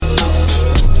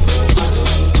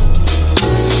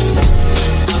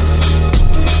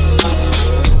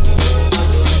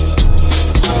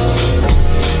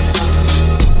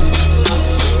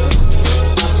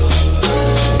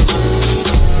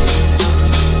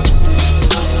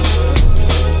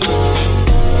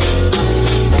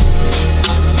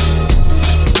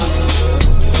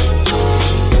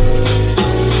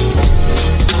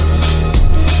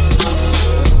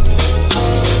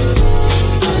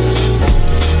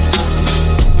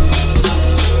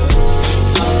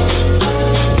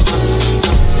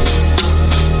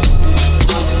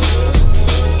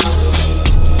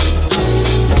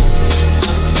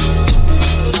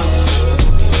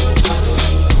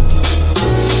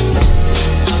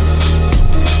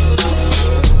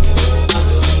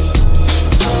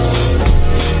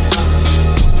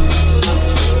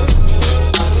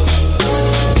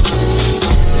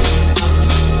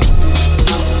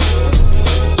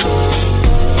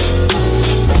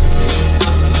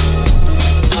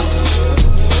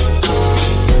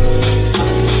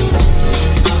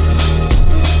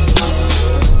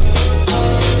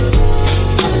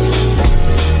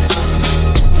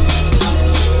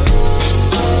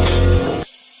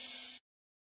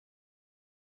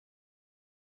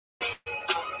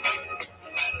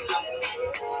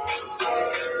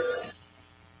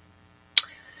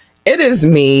is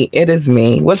me. It is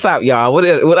me. What's up, y'all? What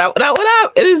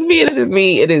up? It is me. It is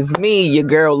me. It is me, your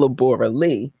girl, Labora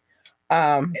Lee.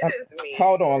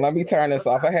 Hold on. Let me turn this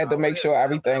off. I had to make sure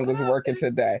everything was working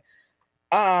today.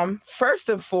 First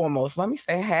and foremost, let me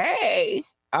say, hey,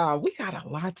 we got a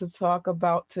lot to talk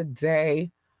about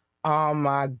today. Oh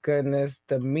my goodness,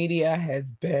 the media has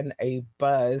been a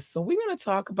buzz. So we're going to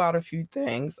talk about a few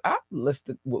things. I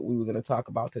listed what we were going to talk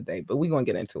about today, but we're going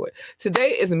to get into it.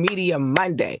 Today is Media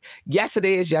Monday. Yes, it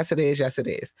is. Yes, it is. Yes, it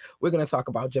is. We're going to talk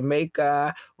about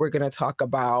Jamaica. We're going to talk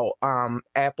about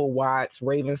Apple Watts,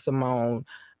 Raven Simone,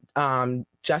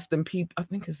 Justin People. I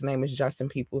think his name is Justin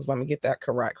Peoples. Let me get that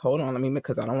correct. Hold on, let me,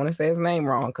 because I don't want to say his name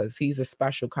wrong because he's a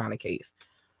special kind of case.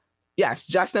 Yes,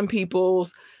 Justin Peoples.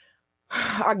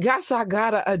 I guess I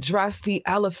gotta address the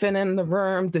elephant in the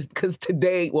room because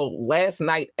last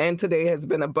night and today has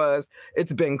been a buzz.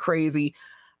 It's been crazy.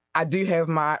 I do have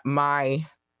my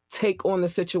take on the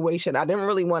situation. I didn't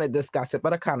really want to discuss it,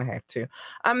 but I kind of have to.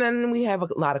 And then we have a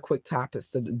lot of quick topics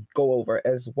to go over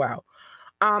as well.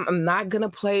 I'm not gonna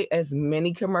play as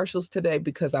many commercials today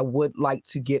because I would like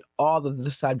to get all of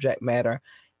the subject matter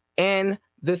in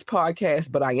this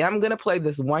podcast, but I am going to play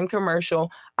this one commercial.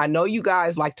 I know you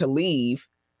guys like to leave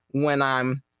when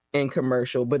I'm in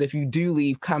commercial, but if you do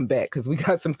leave, come back because we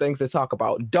got some things to talk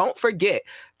about. Don't forget,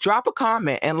 drop a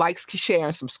comment and like, share,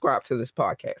 and subscribe to this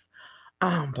podcast.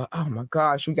 But oh my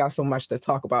gosh, we got so much to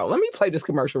talk about. Let me play this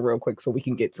commercial real quick so we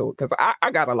can get to it because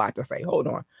I got a lot to say. Hold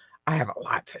on. I have a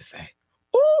lot to say.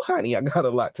 Oh, honey, I got a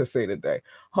lot to say today.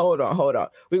 Hold on.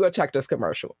 We're going to check this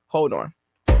commercial. Hold on.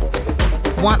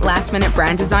 Want last-minute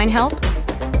brand design help?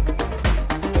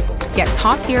 Get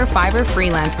top-tier Fiverr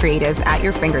freelance creatives at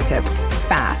your fingertips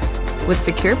fast with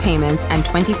secure payments and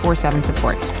 24/7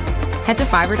 support. Head to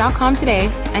Fiverr.com today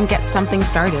and get something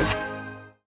started.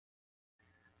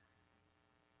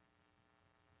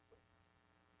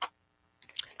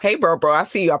 Hey, bro, I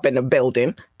see you up in the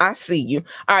building. I see you.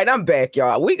 All right, I'm back,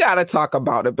 y'all. We got to talk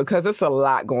about it because it's a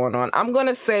lot going on. I'm going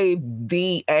to save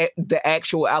the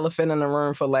actual elephant in the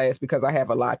room for last because I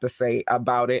have a lot to say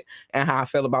about it and how I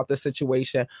feel about the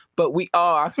situation. But we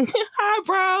are, hi,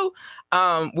 bro.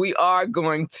 We are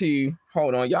going to,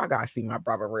 hold on. Y'all got to see my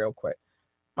brother real quick.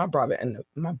 My brother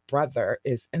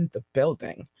is in the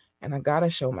building and I got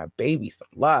to show my baby some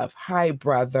love. Hi,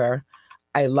 brother.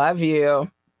 I love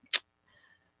you.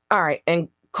 All right, and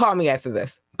call me after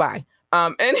this. Bye.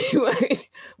 Anyway,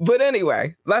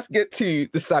 let's get to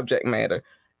the subject matter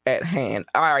at hand.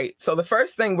 All right, so the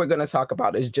first thing we're going to talk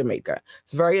about is Jamaica.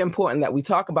 It's very important that we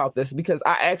talk about this because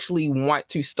I actually want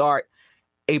to start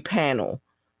a panel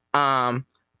kind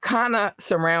of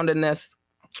surrounding this.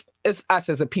 It's us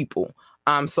as a people.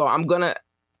 So I'm going to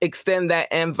extend that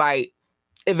invite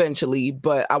eventually,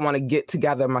 but I want to get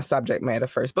together my subject matter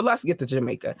first. But let's get to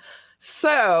Jamaica.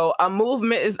 So a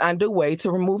movement is underway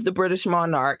to remove the British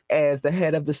monarch as the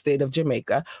head of the state of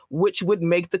Jamaica, which would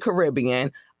make the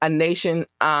Caribbean a nation,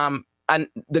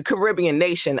 the Caribbean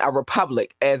nation a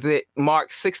republic as it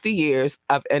marks 60 years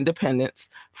of independence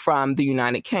from the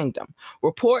United Kingdom.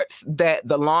 Reports that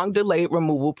the long-delayed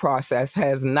removal process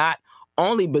has not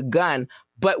only begun,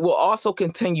 but will also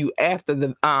continue after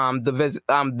the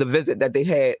visit that they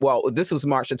had. Well, this was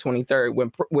March the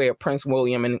 23rd where Prince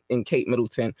William and Kate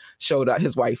Middleton showed up.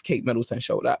 His wife, Kate Middleton,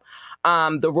 showed up.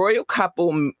 The royal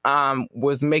couple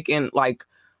was making like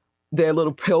their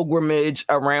little pilgrimage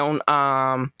around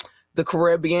the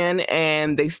Caribbean,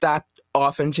 and they stopped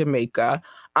off in Jamaica.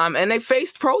 And they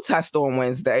faced protest on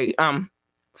Wednesday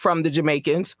from the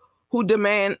Jamaicans who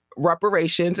demand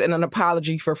reparations and an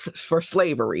apology for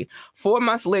slavery. 4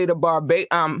 months later,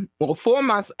 4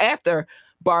 months after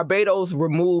Barbados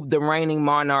removed the reigning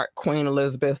monarch, Queen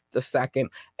Elizabeth II,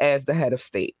 as the head of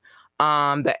state.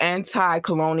 The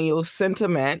anti-colonial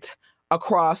sentiment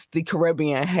across the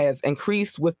Caribbean has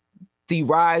increased with the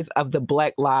rise of the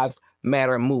Black Lives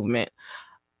Matter movement.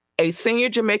 A senior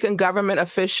Jamaican government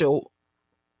official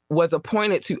was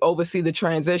appointed to oversee the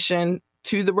transition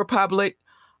to the Republic,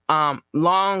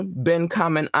 long been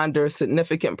coming under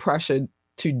significant pressure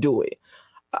to do it.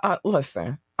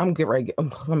 Listen, I'm getting ready.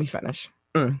 Let me finish.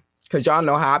 Because y'all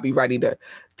know how I be ready to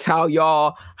tell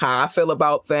y'all how I feel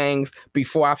about things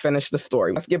before I finish the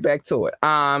story. Let's get back to it.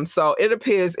 So it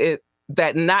appears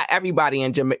that not everybody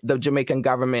in the Jamaican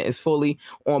government is fully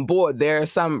on board. There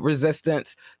is some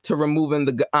resistance to removing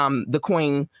the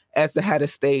Queen as the head of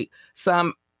state.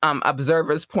 Some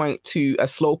observers point to a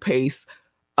slow pace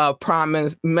of Prime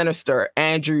Minister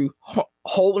Andrew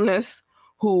Holness,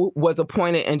 who was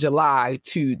appointed in July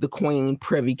to the Queen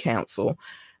Privy Council,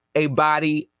 a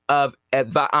body of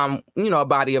advisors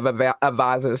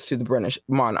to the British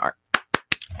monarch.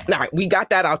 All right, we got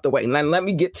that out the way. Now let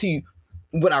me get to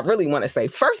what I really want to say.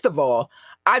 First of all,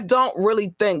 I don't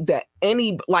really think that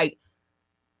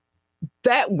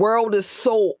that world is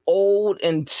so old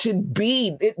and should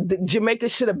be, Jamaica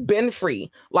should have been free.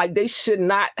 Like, they should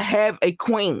not have a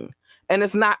queen. And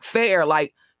it's not fair.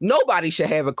 Like, nobody should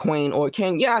have a queen or a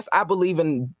king. Yes, I believe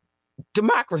in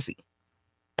democracy.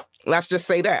 Let's just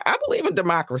say that. I believe in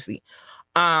democracy.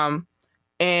 And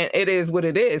it is what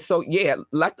it is. So yeah,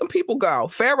 let them people go.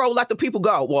 Pharaoh let the people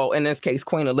go. Well, in this case,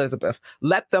 Queen Elizabeth,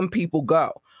 let them people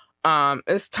go.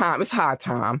 It's time. It's high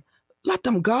time. Let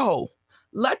them go.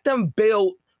 Let them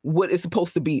build what is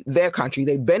supposed to be their country.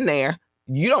 They've been there.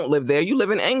 You don't live there. You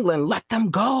live in England. Let them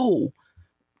go.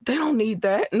 They don't need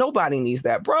that. Nobody needs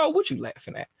that. Bro, what you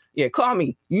laughing at? Yeah, call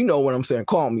me. You know what I'm saying.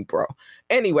 Call me, bro.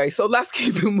 Anyway, so let's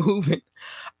keep it moving.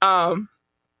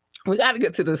 We got to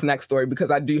get to this next story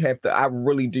because I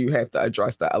really do have to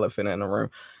address the elephant in the room.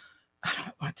 I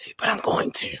don't want to, but I'm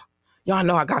going to. Y'all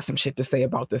know I got some shit to say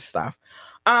about this stuff.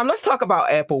 Let's talk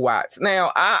about Apple Watts.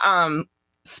 Now, I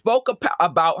spoke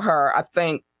about her, I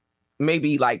think,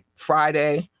 maybe like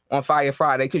Friday on Fire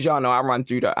Friday, because y'all know I run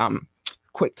through the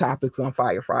quick topics on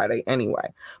Fire Friday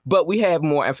anyway. But we have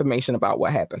more information about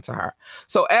what happened to her.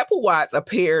 So Apple Watts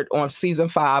appeared on season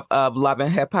 5 of Love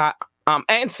and Hip Hop,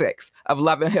 and 6 of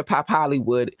Love and Hip Hop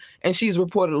Hollywood, and she's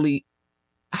reportedly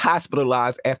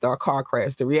hospitalized after a car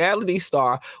crash. The reality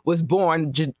star was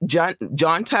born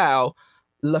Jontel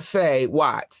LaFay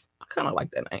Watts. I kind of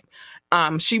like that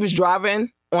name. She was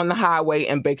driving on the highway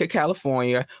in Baker,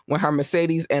 California, when her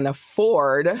Mercedes and a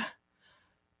Ford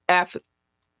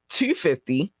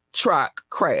F-250 truck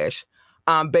crashed.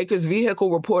 Baker's vehicle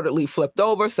reportedly flipped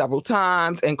over several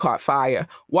times and caught fire.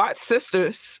 Watt's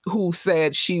sister, who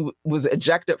said she was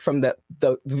ejected from the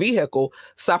vehicle,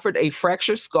 suffered a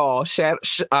fractured skull,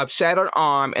 shattered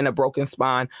arm, and a broken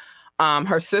spine.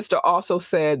 Her sister also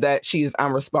said that she is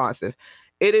unresponsive.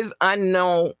 It is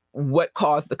unknown what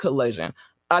caused the collision.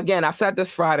 Again, I said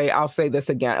this Friday. I'll say this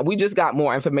again. We just got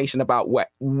more information about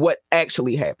what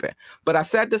actually happened. But I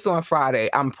said this on Friday.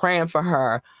 I'm praying for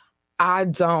her. I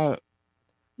don't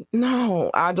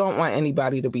want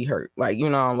anybody to be hurt. Like,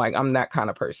 I'm that kind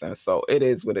of person. So it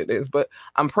is what it is. But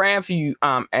I'm praying for you,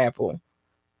 Apple.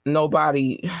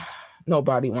 Nobody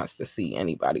wants to see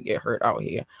anybody get hurt out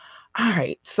here. All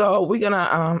right. So we're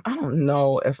gonna I don't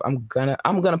know if I'm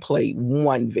gonna play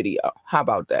one video. How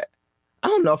about that? I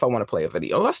don't know if I want to play a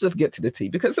video. Let's just get to the tea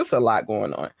because there's a lot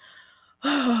going on.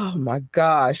 Oh my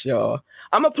gosh, y'all.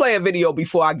 I'm gonna play a video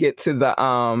before I get to the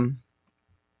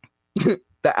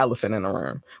the elephant in the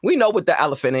room. We know what the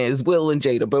elephant is, Will and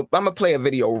Jada, but I'm gonna play a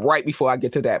video right before I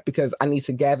get to that because I need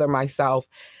to gather myself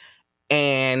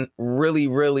and really,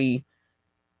 really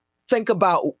think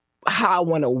about how I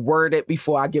want to word it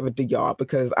before I give it to y'all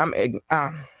because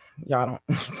y'all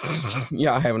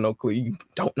have no clue. You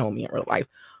don't know me in real life.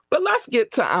 But let's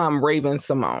get to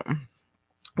Raven-Symoné.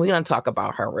 We're gonna talk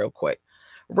about her real quick.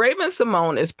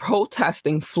 Raven-Symoné is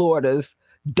protesting Florida's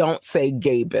Don't Say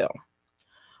Gay bill.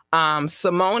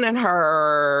 Symoné and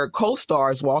her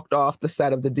co-stars walked off the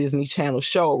set of the Disney Channel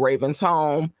show Raven's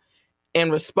Home in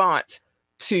response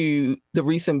to the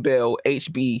recent bill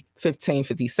HB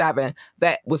 1557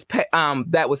 that was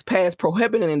passed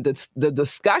prohibiting the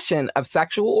discussion of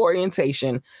sexual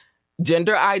orientation,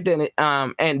 gender identity,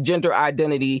 and gender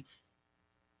identity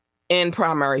in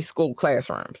primary school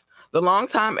classrooms. The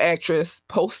longtime actress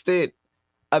posted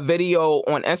a video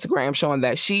on Instagram showing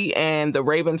that she and the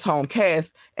Raven's Home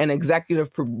cast and executive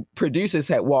producers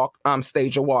had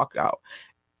staged a walkout.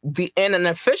 In an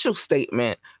official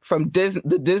statement from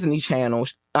the Disney Channel,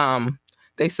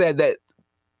 they said that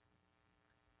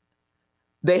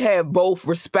they have both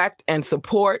respect and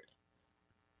support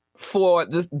for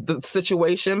the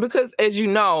situation because, as you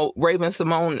know,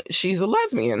 Raven-Symoné, she's a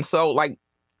lesbian. So, like,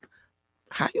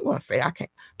 how you want to say I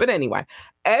can't? But anyway,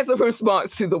 as a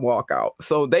response to the walkout,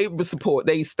 so they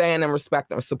stand in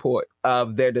respect and support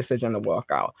of their decision to walk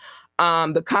out.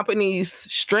 The company's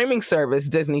streaming service,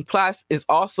 Disney Plus, is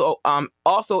also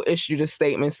issued a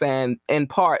statement saying, in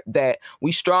part, that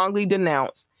we strongly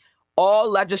denounce all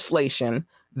legislation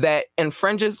that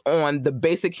infringes on the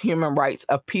basic human rights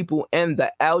of people in the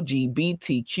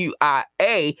LGBTQIA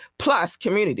plus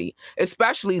community,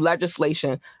 especially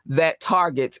legislation that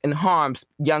targets and harms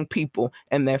young people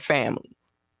and their families.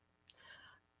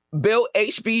 Bill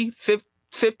HB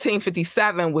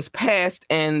 1557 was passed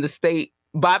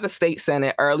by the state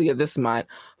Senate earlier this month.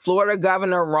 Florida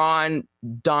Governor Ron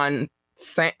DeSantis,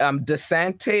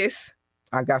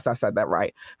 I guess I said that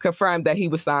right, confirmed that he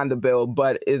would sign the bill,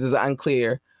 but it is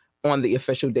unclear on the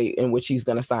official date in which he's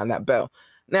going to sign that bill.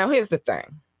 Now, here's the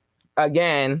thing.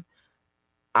 again,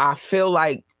 I feel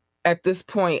like at this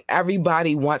point,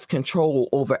 everybody wants control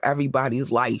over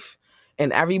everybody's life.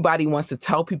 And everybody wants to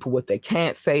tell people what they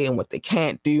can't say and what they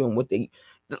can't do and what they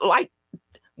like.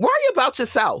 Worry about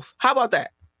yourself. How about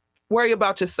that? Worry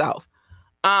about yourself.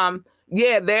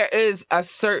 Yeah, there is a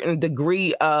certain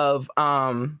degree of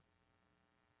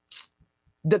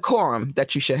decorum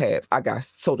that you should have, I guess,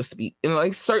 so to speak. You know,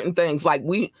 like certain things like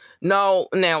we know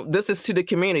now, this is to the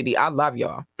community. I love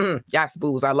y'all. Yes,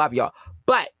 booze, I love y'all.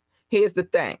 But here's the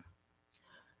thing.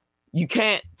 You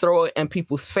can't throw it in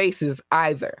people's faces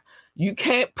either. You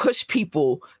can't push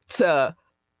people to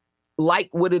like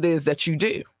what it is that you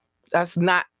do. That's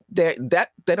not that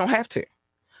they don't have to.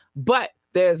 But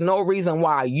there's no reason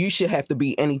why you should have to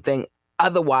be anything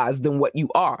otherwise than what you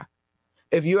are.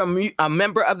 If you're a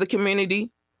member of the community,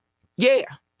 yeah,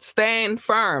 stand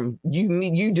firm.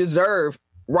 You deserve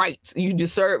rights. You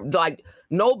deserve, like,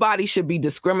 nobody should be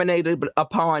discriminated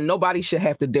upon. Nobody should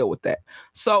have to deal with that.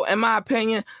 So in my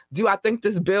opinion, do I think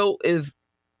this bill is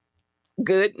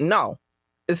good? No,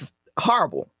 it's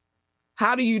horrible.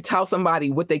 How do you tell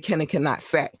somebody what they can and cannot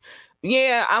say?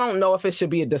 Yeah, I don't know if it should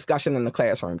be a discussion in the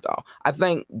classroom, though. I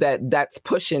think that that's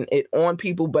pushing it on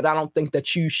people, but I don't think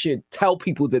that you should tell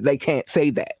people that they can't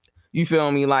say that. You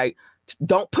feel me? Like,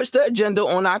 don't push the agenda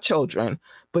on our children,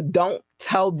 but don't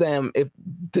tell them if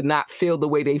to not feel the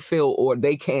way they feel or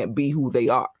they can't be who they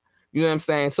are. You know what I'm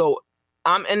saying? So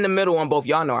I'm in the middle on both.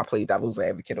 Y'all know I play devil's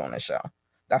advocate on this show.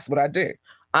 That's what I do.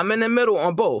 I'm in the middle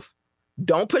on both.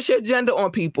 Don't push your agenda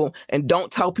on people and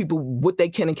don't tell people what they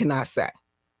can and cannot say.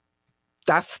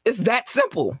 It's that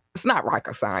simple. It's not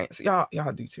rocket science. Y'all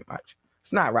do too much.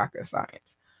 It's not rocket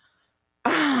science.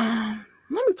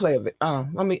 Let me play a video.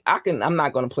 I'm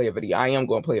not gonna play a video. I am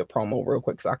gonna play a promo real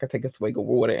quick so I can take a swig of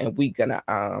water and we gonna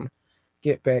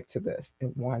get back to this in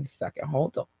 1 second.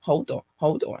 Hold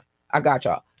on. I got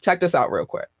y'all. Check this out real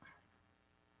quick.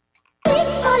 1 2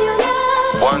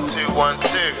 1 2.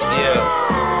 Yeah.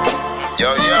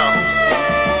 Yo.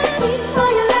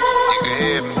 You can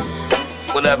hear me.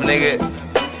 What up, nigga?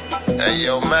 Hey,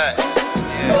 yo, Matt.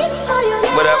 Yeah.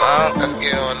 What up, Let's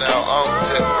get on that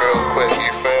tip real quick,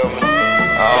 you feel me?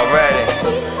 Already.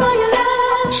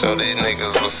 Show these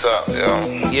niggas what's up,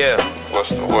 yo. Yeah. What's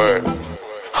the word?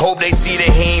 Hope they see the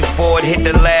Heen Ford hit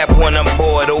the lab when I'm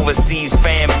bored. Overseas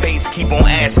fan base keep on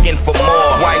asking for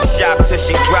more. Wife shop till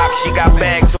she drops, she got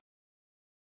bags.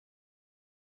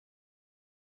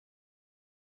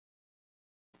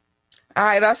 All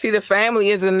right, I see the family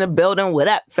is in the building. What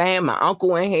up, fam? My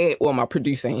uncle in here. Well, my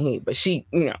producer in here, but she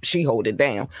hold it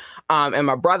down. And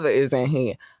my brother is in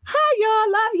here. Hi,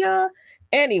 y'all. Love y'all.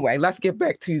 Anyway, let's get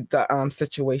back to the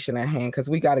situation at hand because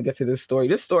we got to get to this story.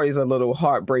 This story is a little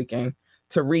heartbreaking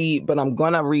to read, but I'm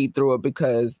going to read through it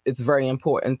because it's very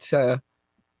important to,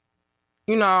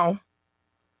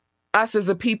 us as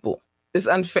a people. It's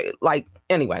unfair. Like,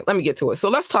 anyway, let me get to it. So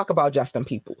let's talk about Justin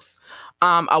Peoples.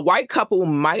 A white couple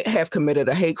might have committed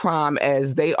a hate crime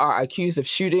as they are accused of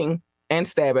shooting and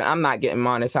stabbing. I'm not getting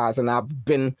monetized,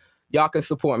 and y'all can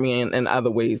support me in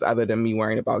other ways other than me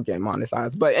worrying about getting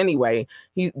monetized. But anyway,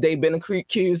 they've been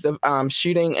accused of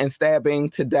shooting and stabbing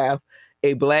to death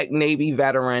a Black Navy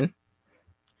veteran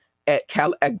at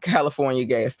California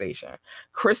gas station.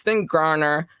 Kristen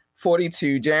Garner,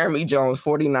 42, Jeremy Jones,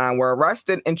 49, were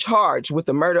arrested and charged with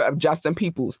the murder of Justin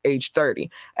Peoples, age 30,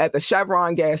 at the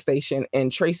Chevron gas station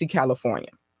in Tracy, California.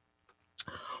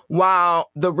 While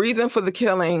the reason for the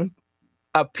killing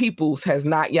of Peoples has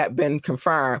not yet been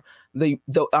confirmed, the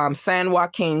San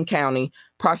Joaquin County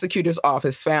Prosecutor's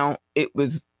Office found it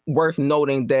was worth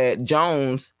noting that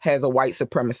Jones has a white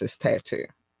supremacist tattoo.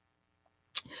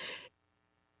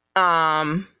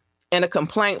 In a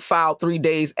complaint filed 3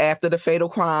 days after the fatal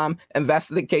crime,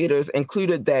 investigators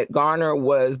included that Garner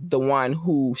was the one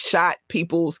who shot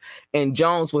Peoples and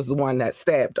Jones was the one that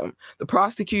stabbed him. The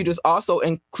prosecutors also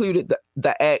included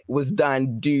the act was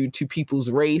done due to Peoples'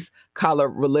 race, color,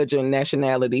 religion,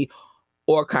 nationality,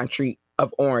 or country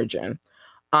of origin.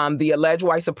 The alleged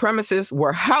white supremacists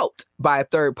were helped by a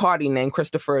third party named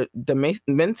Christopher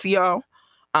Demencio,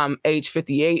 age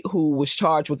 58, who was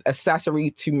charged with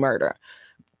accessory to murder.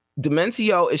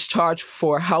 Demencio is charged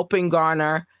for helping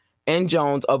Garner and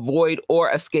Jones avoid or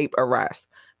escape arrest.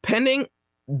 Pending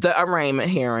the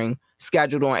arraignment hearing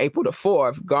scheduled on April the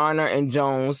 4th, Garner and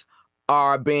Jones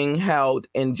are being held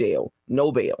in jail.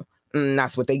 No bail.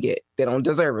 That's what they get. They don't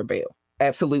deserve a bail.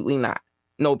 Absolutely not.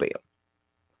 No bail.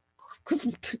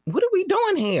 What are we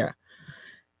doing here?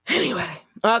 Anyway,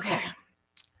 okay.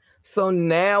 So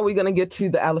now we're going to get to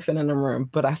the elephant in the room.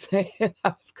 But I said I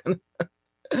was going to...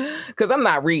 Because I'm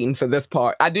not reading for this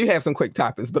part. I do have some quick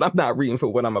topics, but I'm not reading for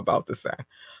what I'm about to say.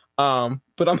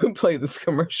 But I'm going to play this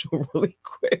commercial really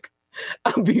quick.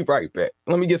 I'll be right back.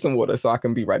 Let me get some water so I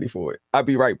can be ready for it. I'll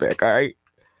be right back, all right?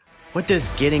 What does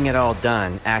getting it all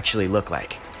done actually look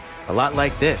like? A lot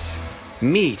like this.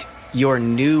 Meet your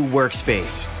new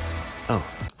workspace. Oh,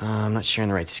 I'm not sharing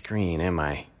the right screen, am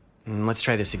I? Let's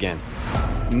try this again.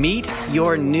 Meet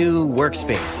your new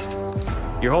workspace.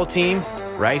 Your whole team,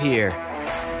 right here.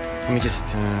 Let me just,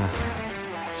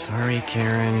 sorry,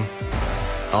 Karen.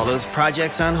 All those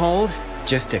projects on hold,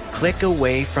 just a click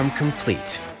away from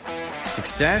complete.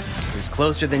 Success is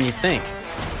closer than you think.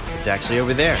 It's actually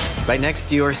over there, right next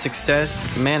to your Success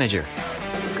Manager.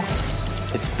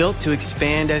 It's built to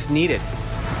expand as needed.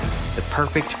 The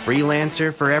perfect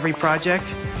freelancer for every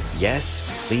project?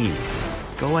 Yes, please.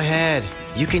 Go ahead.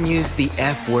 You can use the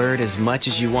F word as much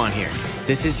as you want here.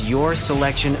 This is your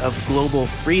selection of global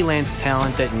freelance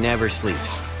talent that never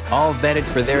sleeps. All vetted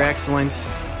for their excellence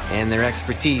and their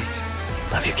expertise.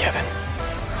 Love you, Kevin.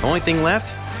 Only thing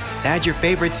left? Add your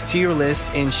favorites to your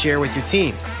list and share with your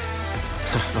team.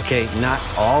 Okay, not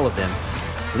all of them.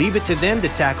 Leave it to them to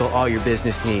tackle all your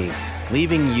business needs,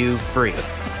 leaving you free.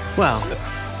 Well,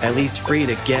 at least free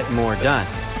to get more done.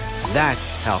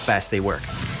 That's how fast they work.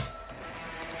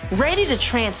 Ready to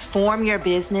transform your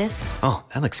business? Oh,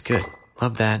 that looks good.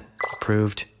 Love that.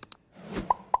 Approved.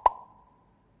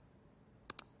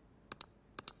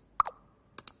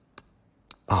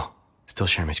 Oh, still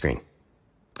sharing my screen.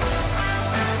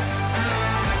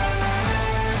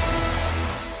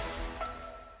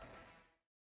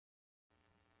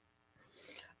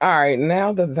 All right,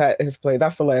 now that is played,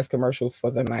 that's the last commercial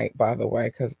for the night, by the way,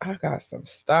 because I got some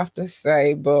stuff to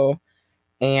say, boo.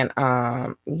 And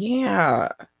yeah,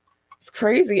 it's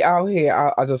crazy out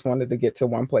here. I just wanted to get to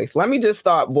one place. Let me just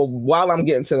start, well, while I'm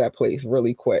getting to that place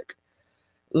really quick,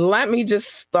 let me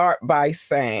just start by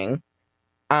saying,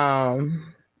 I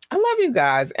love you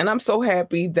guys, and I'm so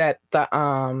happy that the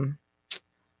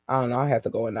I don't know, I have to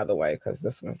go another way because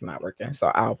this one's not working. So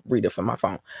I'll read it from my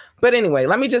phone. But anyway,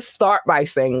 let me just start by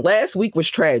saying last week was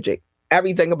tragic.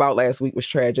 Everything about last week was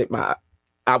tragic.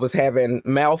 I was having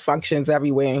malfunctions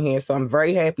everywhere in here. So I'm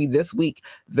very happy this week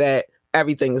that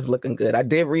everything is looking good. I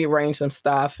did rearrange some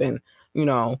stuff and,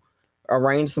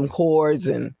 arrange some chords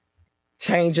and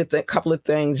change a couple of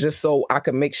things just so I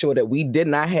could make sure that we did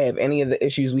not have any of the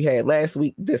issues we had last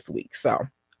week, this week. So,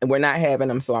 and we're not having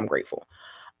them. So I'm grateful.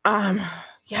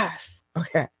 Yes.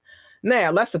 Okay.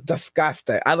 Now let's discuss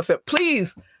that elephant.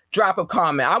 Please drop a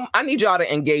comment. I need y'all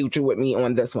to engage with me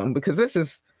on this one because this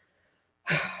is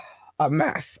a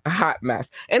mess, a hot mess.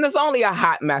 And it's only a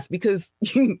hot mess because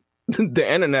the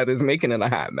internet is making it a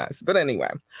hot mess. But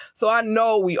anyway, so I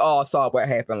know we all saw what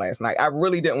happened last night. I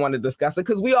really didn't want to discuss it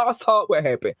because we all saw what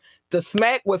happened. The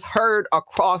smack was heard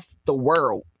across the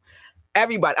world.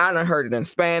 Everybody, I done heard it in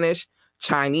Spanish,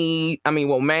 Chinese,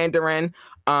 Mandarin,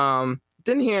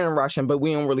 didn't hear it in Russian, but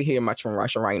we don't really hear much from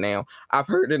Russia right now. I've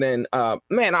heard it in,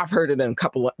 I've heard it in a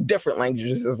couple of different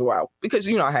languages as well, because,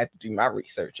 I had to do my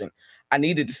research and I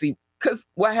needed to see, because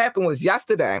what happened was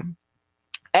yesterday,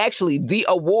 actually the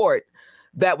award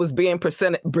that was being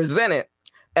presented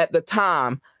at the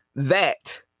time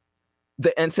that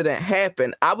the incident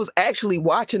happened, I was actually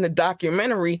watching the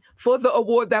documentary for the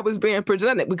award that was being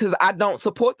presented because I don't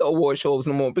support the award shows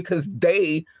no more because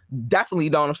they definitely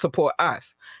don't support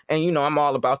us. And, I'm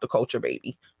all about the culture,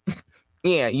 baby.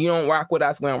 Yeah, you don't rock with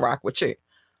us, we don't rock with you.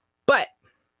 But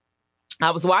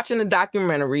I was watching the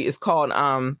documentary. It's called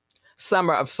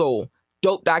Summer of Soul.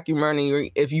 Dope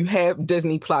documentary. If you have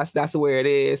Disney Plus, that's where it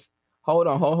is. Hold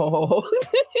on. Hold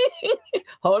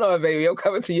on, baby. I'm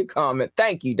coming to your comment.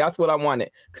 Thank you. That's what I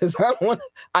wanted. Because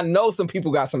I know some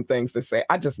people got some things to say.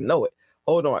 I just know it.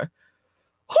 Hold on.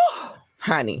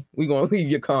 Honey, we're going to leave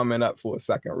your comment up for a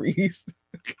second, Reese.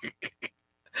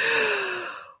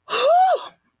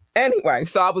 Anyway,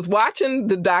 so I was watching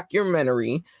the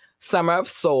documentary Summer of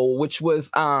Soul, which was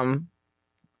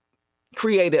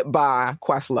created by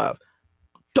Questlove.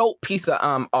 Dope piece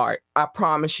of art. I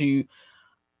promise you.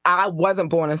 I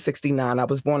wasn't born in 69. I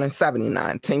was born in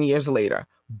 79, 10 years later.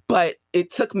 But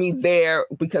it took me there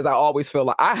because I always feel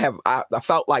like I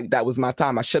felt like that was my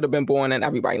time. I should have been born, and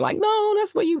everybody like, no,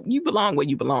 that's where you belong, where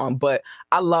you belong. But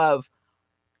I love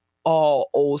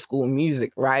all old school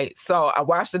music, right? So I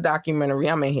watched the documentary.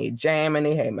 I'm in here jamming.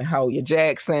 They had Mahalia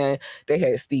Jackson. They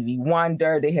had Stevie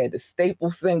Wonder. They had the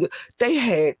staple singer.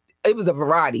 It was a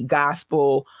variety,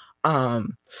 gospel,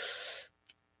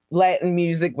 Latin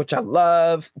music, which I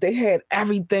love. They had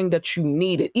everything that you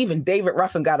needed. Even David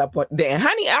Ruffin got up there. And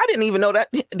honey, I didn't even know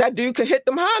that dude could hit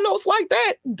them high notes like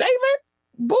that.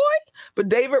 David, boy. But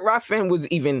David Ruffin was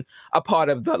even a part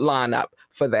of the lineup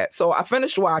for that. So I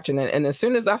finished watching it. And as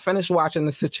soon as I finished watching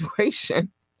the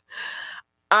situation,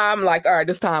 I'm like, all right,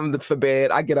 it's time for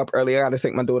bed. I get up early. I got to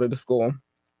take my daughter to school.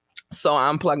 So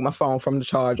I unplug my phone from the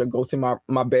charger, go to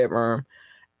my bedroom,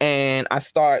 and I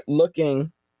start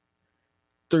looking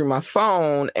through my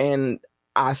phone, and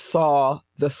I saw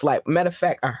the slap. Matter of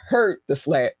fact, I heard the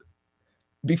slap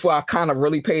before I kind of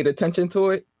really paid attention to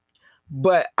it.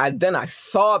 But then I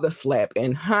saw the slap,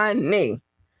 and honey,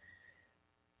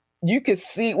 you could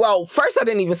see, well, first I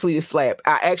didn't even see the slap.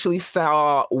 I actually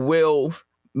saw Will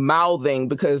mouthing,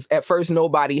 because at first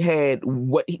nobody had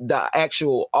the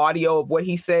actual audio of what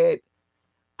he said.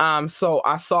 So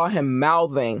I saw him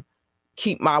mouthing,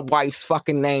 "Keep my wife's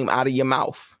fucking name out of your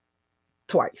mouth,"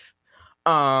 twice.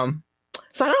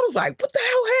 So I was like, what the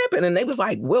hell happened? And they was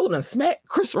like, Will done smacked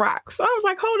Chris Rock. So I was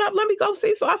like, hold up, let me go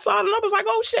see. So I saw it and I was like,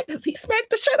 oh shit, because he smacked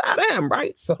the shit out of him,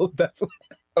 right? So that's what,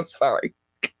 I'm sorry.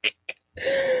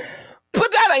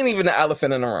 But that ain't even the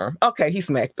elephant in the room. Okay, he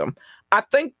smacked him. I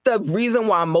think the reason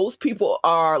why most people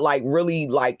are like really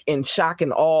like in shock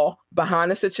and awe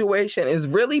behind the situation is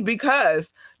really because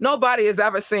nobody has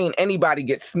ever seen anybody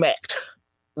get smacked,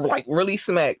 like really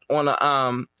smacked on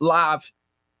a live,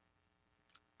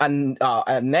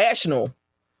 a national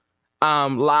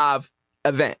live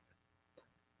event,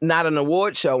 not an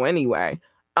award show anyway.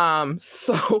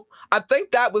 So I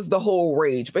think that was the whole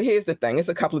rage. But here's the thing. It's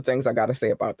a couple of things I got to say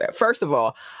about that. First of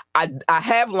all, I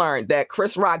have learned that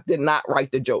Chris Rock did not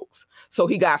write the jokes. So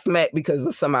he got smacked because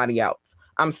of somebody else.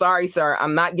 I'm sorry, sir.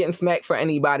 I'm not getting smacked for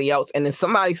anybody else. And if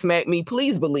somebody smacked me,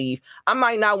 please believe I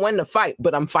might not win the fight,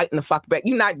 but I'm fighting the fuck back.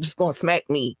 You're not just going to smack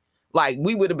me. Like,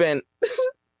 we would have been...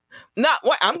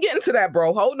 I'm getting to that,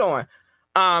 bro. Hold on.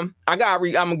 I'm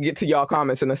going to get to y'all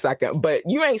comments in a second. But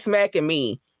you ain't smacking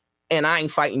me, and I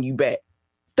ain't fighting you back.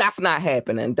 That's not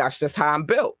happening. That's just how I'm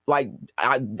built. Like,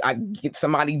 I get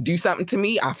somebody do something to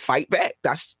me, I fight back.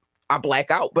 I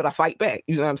black out, but I fight back.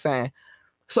 You know what I'm saying?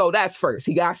 So that's first.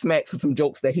 He got smacked for some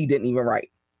jokes that he didn't even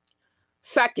write.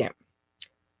 Second,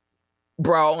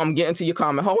 bro, I'm getting to your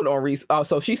comment. Hold on, Reese.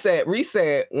 So Reese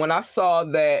said, when I saw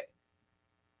that,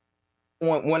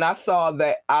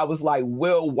 I was like,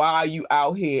 Will, why are you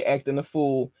out here acting a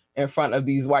fool in front of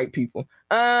these white people?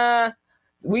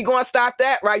 We gonna stop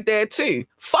that right there too.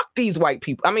 Fuck these white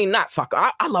people. I mean, not fuck.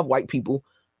 I love white people.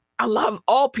 I love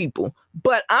all people.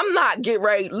 But I'm not getting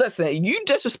ready. Listen, you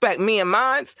disrespect me and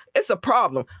mine, it's a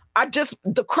problem.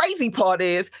 The crazy part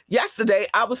is, yesterday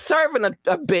I was serving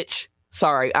a bitch.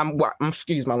 Sorry, I'm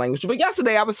excuse my language. But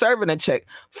yesterday I was serving a chick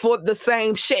for the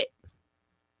same shit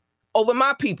over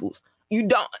my peoples.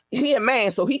 He a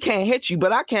man, so he can't hit you,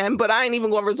 but I can. But I ain't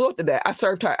even gonna resort to that. I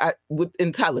served her with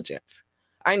intelligence.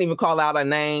 I ain't even call out her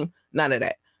name, none of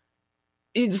that.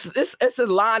 It's a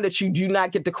line that you do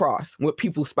not get to cross with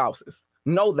people's spouses.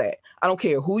 Know that. I don't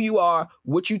care who you are,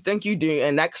 what you think you do,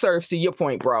 and that serves to your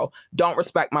point, bro. Don't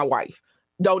respect my wife.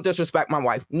 Don't disrespect my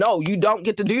wife. No, you don't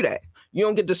get to do that. You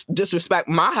don't get to disrespect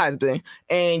my husband,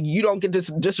 and you don't get to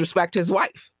disrespect his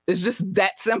wife. It's just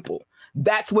that simple.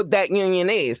 That's what that union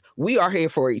is. We are here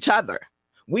for each other.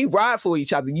 We ride for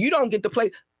each other. You don't get to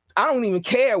play. I don't even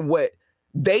care what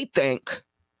they think,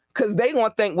 because they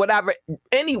gonna think whatever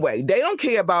anyway. They don't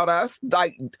care about us.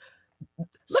 Like,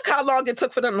 look how long it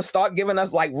took for them to start giving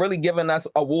us, like, really giving us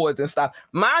awards and stuff.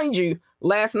 Mind you,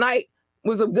 last night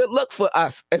was a good look for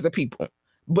us as a people,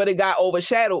 but it got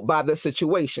overshadowed by the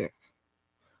situation.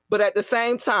 But at the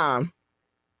same time,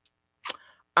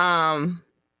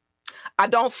 I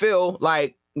don't feel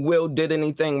like Will did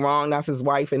anything wrong. That's his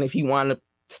wife, and if he wanted to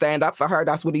stand up for her,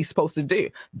 that's what he's supposed to do.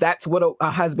 That's what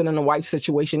a husband and a wife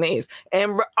situation is.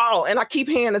 And I keep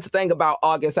hearing this thing about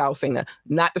August Alsina.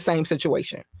 Not the same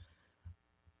situation.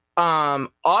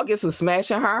 August was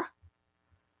smashing her,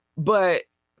 but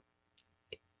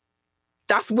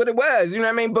that's what it was. You know what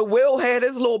I mean? But Will had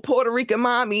his little Puerto Rican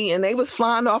mommy, and they was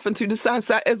flying off into the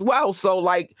sunset as well. So,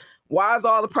 like, why is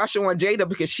all the pressure on Jada?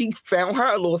 Because she found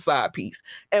her a little side piece.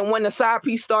 And when the side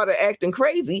piece started acting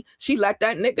crazy, she let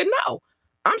that nigga know,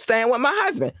 I'm staying with my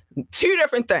husband. Two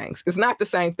different things. It's not the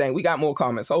same thing. We got more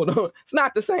comments. Hold on. It's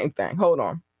not the same thing. Hold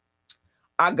on.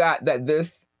 I get that this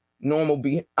is normal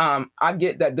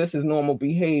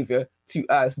behavior to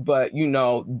us, but you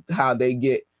know how they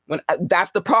get.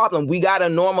 That's the problem. We got to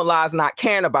normalize not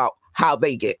caring about how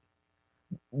they get.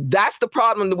 That's the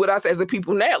problem with us as a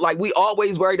people now. Like, we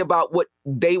always worried about what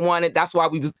they wanted. That's why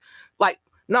we was like,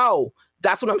 no,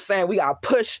 that's what I'm saying. We got to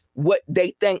push what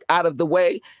they think out of the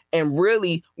way and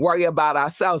really worry about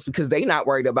ourselves, because they not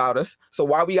worried about us. So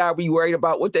why we got to be worried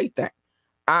about what they think?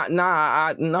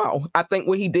 No. I think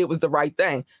what he did was the right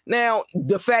thing. Now,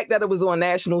 the fact that it was on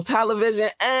national television,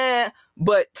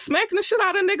 but smacking the shit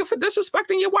out of a nigga for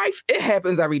disrespecting your wife, it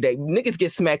happens every day. Niggas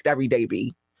get smacked every day,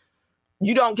 B.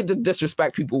 You don't get to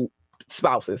disrespect people's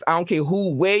spouses. I don't care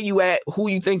where you at, who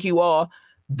you think you are.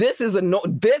 This is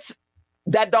it's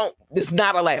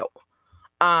not allowed.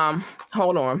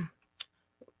 Hold on.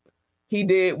 He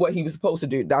did what he was supposed to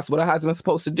do. That's what a husband's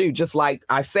supposed to do. Just like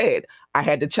I said, I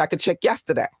had to check a chick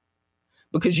yesterday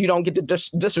because you don't get to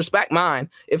disrespect mine.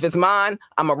 If it's mine,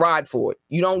 I'm a ride for it.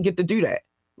 You don't get to do that.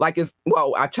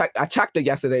 I checked her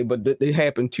yesterday, but it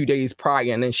happened 2 days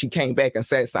prior, and then she came back and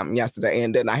said something yesterday,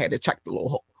 and then I had to check the little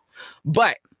hole.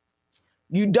 But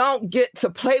you don't get to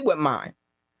play with mine.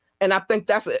 And I think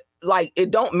that's it. Like,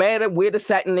 it don't matter where the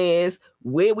setting is,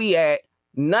 where we at,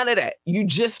 none of that. You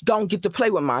just don't get to play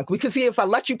with mine. Because see, if I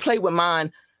let you play with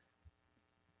mine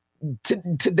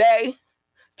today,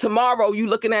 tomorrow you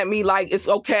looking at me like it's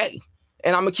okay.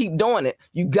 And I'm going to keep doing it.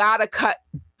 You got to cut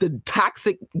the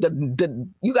toxic,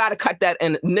 you got to cut that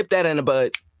and nip that in the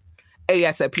bud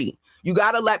ASAP. You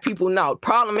got to let people know.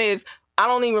 Problem is, I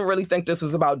don't even really think this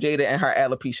was about Jada and her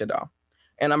alopecia, though.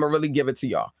 And I'm going to really give it to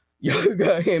y'all. Y'all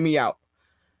got to hear me out.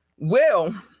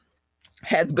 Will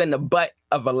has been the butt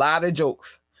of a lot of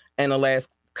jokes in the last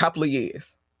couple of years.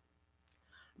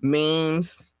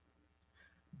 Memes,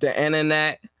 the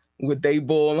internet, with they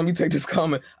bull. Let me take this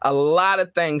comment. A lot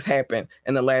of things happened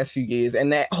in the last few years,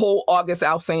 and that whole August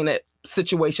Alsina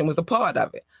situation was a part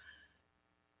of it.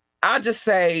 I'll just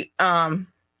say,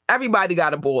 everybody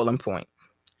got a boiling point.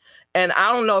 And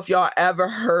I don't know if y'all ever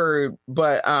heard,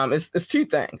 but it's two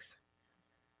things.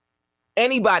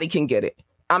 Anybody can get it.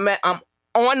 I'm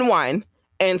on one,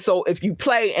 and so if you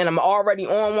play and I'm already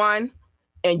on one,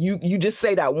 and you just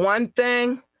say that one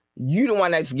thing, you the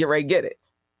one that's get ready to get it.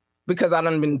 Because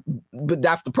but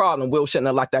that's the problem. Will shouldn't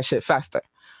have let that shit fester.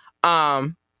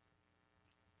 Well,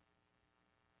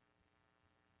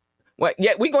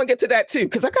 yeah, we're going to get to that too,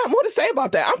 because I got more to say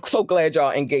about that. I'm so glad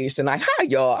y'all engaged tonight. Hi,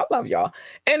 y'all. I love y'all.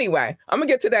 Anyway, I'm going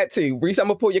to get to that too. Reese, I'm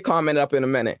going to pull your comment up in a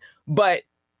minute. But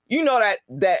you know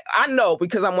that I know,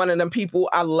 because I'm one of them people,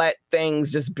 I let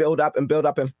things just build up and build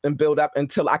up and build up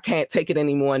until I can't take it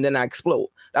anymore, and then I explode.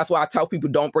 That's why I tell people,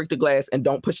 don't break the glass and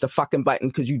don't push the fucking button,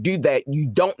 because you do that, you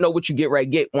don't know what you get ready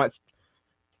to get once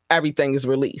everything is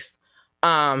released.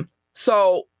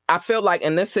 So I feel like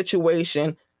in this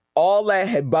situation, all that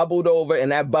had bubbled over,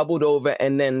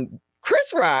 and then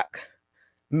Chris Rock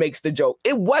makes the joke.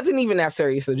 It wasn't even that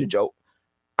serious of a joke.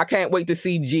 I can't wait to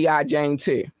see G.I. Jane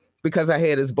 2. Because her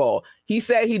head is bald. He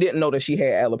said he didn't know that she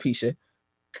had alopecia.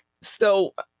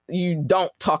 Still, you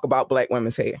don't talk about black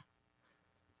women's hair.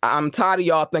 I'm tired of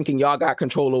y'all thinking y'all got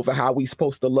control over how we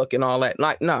supposed to look and all that.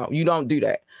 Like, no, you don't do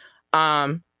that.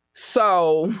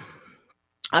 So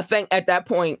I think at that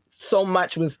point, so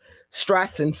much was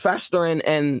stress and festering,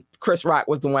 and Chris Rock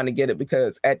was the one to get it,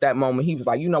 because at that moment he was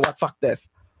like, you know what, fuck this.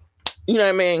 You know what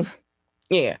I mean?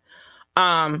 Yeah.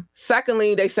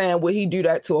 Secondly, they saying, would he do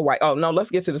that to a white? Oh, no,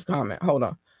 let's get to this comment. Hold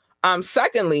on.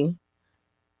 Secondly,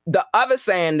 the other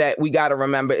saying that we got to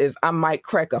remember is, I might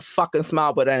crack a fucking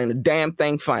smile, but that ain't a damn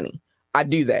thing funny. I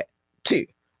do that too.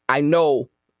 I know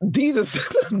these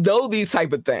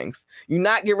type of things. You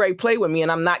not get ready to play with me,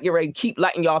 and I'm not get ready to keep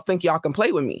letting y'all think y'all can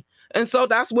play with me. And so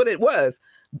that's what it was.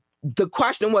 The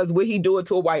question was, would he do it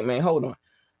to a white man? Hold on.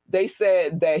 They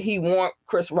said that he want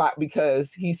Chris Rock because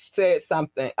he said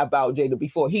something about Jada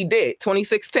before. He did.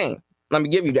 2016. Let me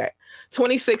give you that.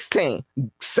 2016.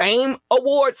 Same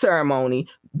award ceremony.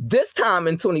 This time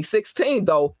in 2016,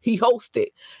 though, he hosted.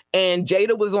 And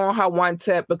Jada was on her one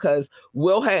tip because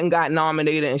Will hadn't got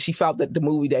nominated, and she felt that the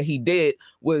movie that he did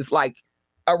was like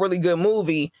a really good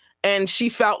movie. And she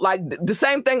felt like the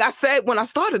same thing I said when I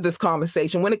started this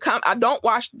conversation. When it comes, I don't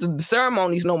watch the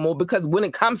ceremonies no more, because when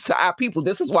it comes to our people,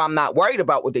 this is why I'm not worried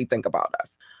about what they think about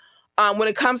us. When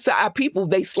it comes to our people,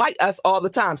 they slight us all the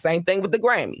time. Same thing with the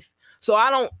Grammys. So I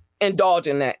don't indulge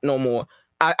in that no more.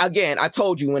 I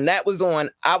told you, when that was on,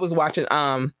 I was watching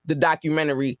the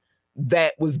documentary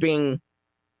that was the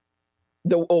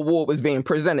award was being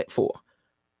presented for.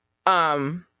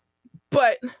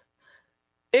 But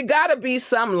it got to be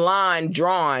some line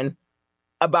drawn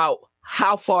about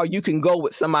how far you can go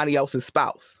with somebody else's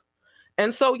spouse.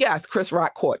 And so, yes, Chris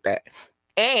Rock caught that.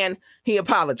 And he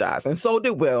apologized. And so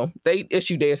did Will. They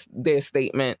issued their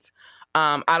statements.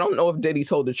 I don't know if Diddy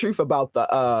told the truth about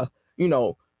the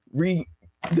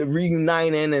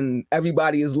reuniting and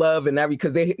everybody is love and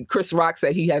because Chris Rock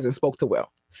said he hasn't spoke to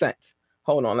Will since.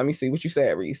 Hold on, let me see what you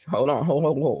said, Reese. Hold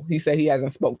on. He said he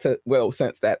hasn't spoke to Will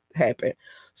since that happened.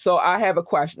 So I have a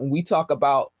question. We talk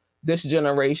about this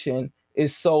generation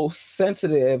is so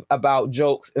sensitive about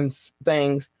jokes and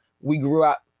things we grew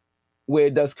up where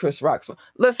does Chris Rock.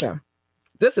 Listen,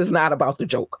 this is not about the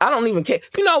joke. I don't even care.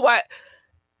 You know what?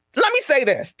 Let me say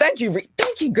this. Thank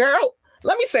you, girl.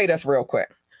 Let me say this real quick.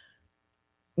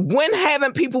 When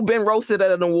haven't people been roasted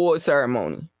at an award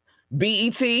ceremony?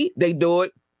 BET, they do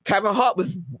it. Kevin Hart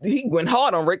he went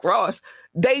hard on Rick Ross.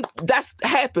 That's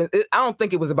happened. I don't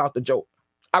think it was about the joke.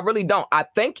 I really don't. I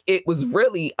think it was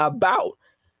really about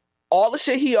all the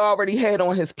shit he already had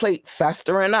on his plate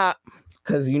festering up.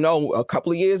 Because, a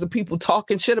couple of years of people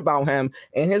talking shit about him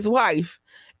and his wife,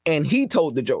 and he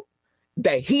told the joke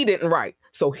that he didn't write.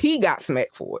 So he got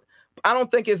smacked for it. I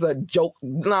don't think it's a joke.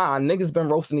 Nah, niggas been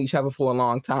roasting each other for a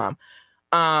long time.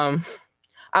 I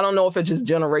don't know if it's just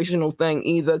generational thing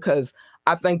either, because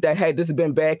I think that had this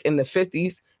been back in the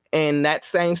 50s and that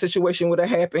same situation would have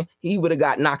happened, he would have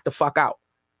got knocked the fuck out.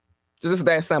 Just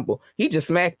that simple. He just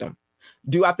smacked him.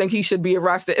 Do I think he should be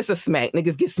arrested? It's a smack.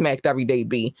 Niggas get smacked every day,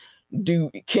 B.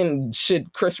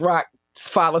 Should Chris Rock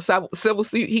file a civil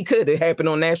suit? He could. It happened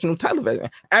on national television.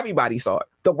 Everybody saw it.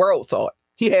 The world saw it.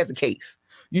 He has a case.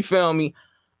 You feel me?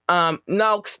 No,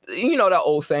 that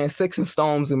old saying, sticks and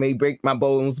stones may break my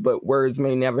bones, but words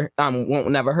won't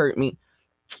never hurt me.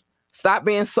 Stop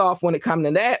being soft when it comes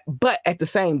to that. But at the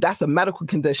same, that's a medical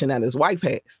condition that his wife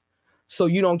has. So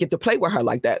you don't get to play with her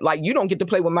like that. Like, you don't get to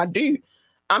play with my dude.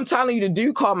 I'm telling you, the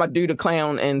dude called my dude a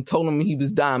clown and told him he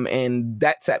was dumb, and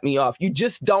that set me off. You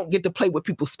just don't get to play with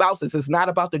people's spouses. It's not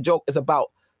about the joke. It's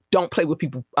about don't play with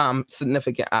people's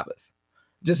significant others.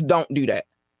 Just don't do that.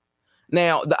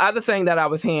 Now, the other thing that I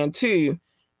was hearing too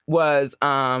was,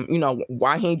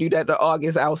 why he didn't do that to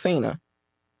August Alsina?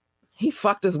 He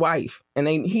fucked his wife, and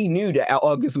he knew that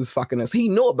August was fucking us. He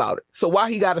knew about it. So why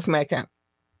he got to smack him?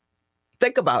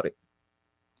 Think about it.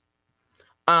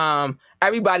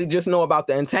 Everybody just know about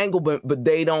the entanglement, but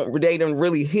they didn't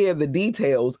really hear the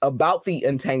details about the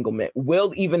entanglement.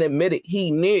 Will even admitted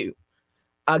he knew.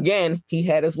 Again, he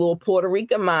had his little Puerto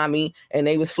Rican mommy, and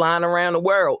they was flying around the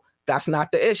world. That's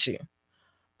not the issue.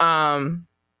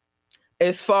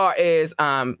 As far as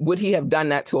would he have done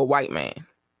that to a white man?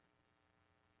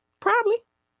 Probably.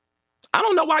 I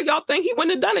don't know why y'all think he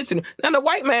wouldn't have done it to me. Now, the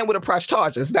white man would have pressed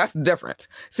charges. That's the difference.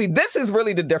 See, this is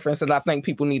really the difference that I think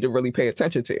people need to really pay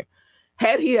attention to.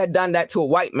 Had he had done that to a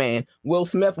white man, Will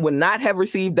Smith would not have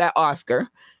received that Oscar,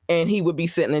 and he would be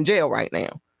sitting in jail right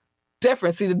now.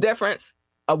 Difference. See the difference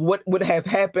of what would have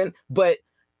happened, but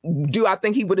do I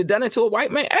think he would have done it to a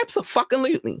white man?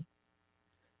 Absolutely.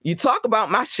 You talk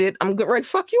about my shit, I'm getting ready to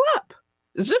fuck you up.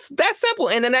 It's just that simple,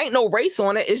 and it ain't no race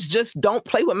on it. It's just don't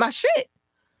play with my shit.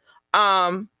 Wait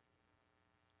a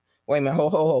minute,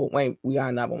 hold. Wait, we got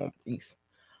another one, please.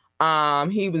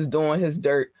 He was doing his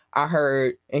dirt, I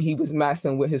heard, and he was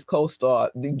messing with his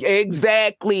co-star.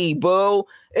 Exactly, boo.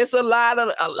 It's a lot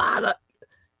of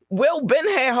Will Ben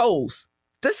had hoes.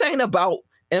 This ain't about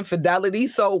infidelity,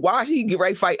 so why he get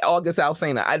ready to fight August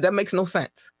Alsina? That makes no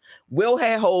sense. Will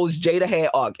had hoes, Jada had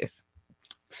August.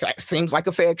 Seems like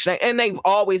a fair exchange, and they've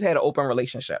always had an open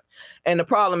relationship. And the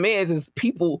problem is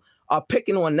people are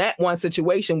picking on that one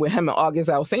situation with him and August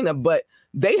Alsina, but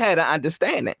they had an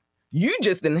understanding. You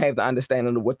just didn't have the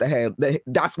understanding of what the hell.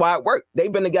 That's why it worked.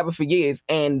 They've been together for years,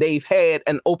 and they've had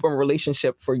an open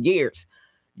relationship for years.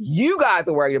 You guys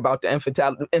are worried about the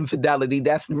infidelity.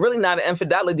 That's really not an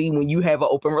infidelity when you have an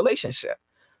open relationship.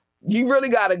 You really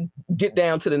got to get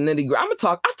down to the nitty gritty.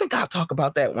 I think I'll talk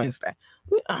about that Wednesday.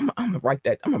 I'm gonna write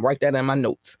that. I'm gonna write that in my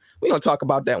notes. We're gonna talk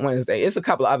about that Wednesday. It's a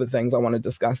couple of other things I want to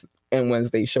discuss in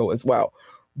Wednesday's show as well.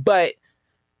 But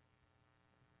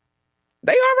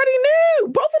they already knew.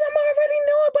 Both of them already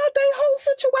knew about their whole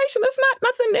situation. It's not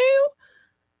nothing new.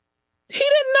 He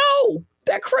didn't know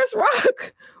that Chris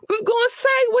Rock was going to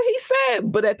say what he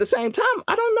said. But at the same time,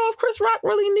 I don't know if Chris Rock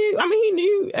really knew. I mean, he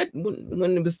knew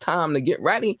when it was time to get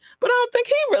ready, but I don't think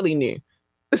he really knew.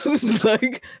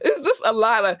 Like, it's just a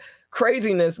lot of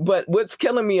craziness. But what's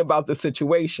killing me about the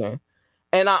situation,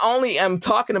 and I only am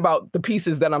talking about the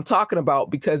pieces that I'm talking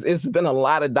about because it's been a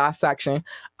lot of dissection.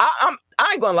 I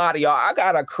ain't gonna lie to y'all. I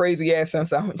got a crazy ass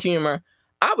sense of humor.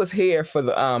 I was here for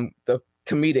the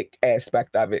comedic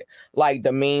aspect of it, like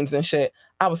the memes and shit.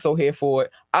 I was so here for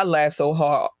it. I laughed so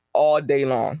hard all day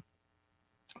long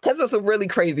because it's a really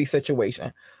crazy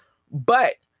situation.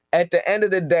 But at the end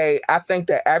of the day, I think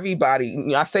that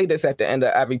everybody, I say this at the end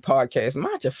of every podcast,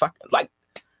 mind your fucking, like,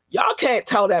 y'all can't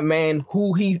tell that man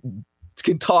who he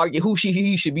can target, who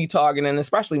he should be targeting,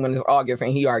 especially when it's August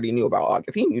and he already knew about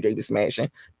August. He knew they were smashing.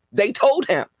 They told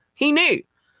him. He knew.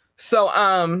 So,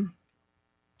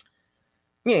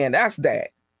 yeah, that's that.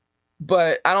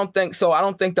 But I don't think so. I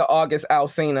don't think the August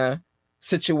Alsina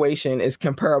situation is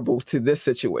comparable to this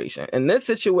situation. In this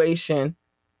situation,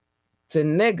 the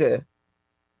nigga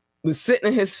was sitting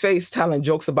in his face telling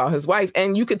jokes about his wife,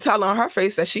 and you could tell on her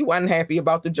face that she wasn't happy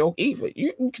about the joke either.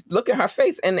 You could look at her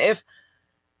face, and if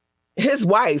his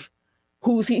wife,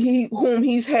 whom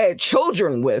he's had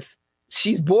children with,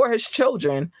 she's bore his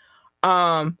children,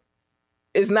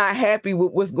 is not happy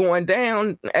with what's going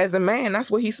down, as a man, that's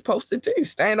what he's supposed to do.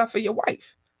 Stand up for your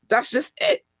wife. That's just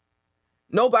it.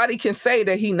 Nobody can say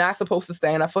that he's not supposed to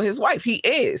stand up for his wife. He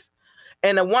is.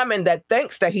 And a woman that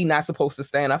thinks that he's not supposed to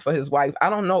stand up for his wife, I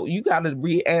don't know. You got to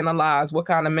reanalyze what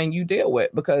kind of men you deal with,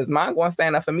 because mine going to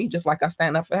stand up for me just like I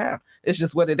stand up for him. It's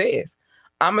just what it is.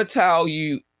 I'm going to tell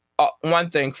you one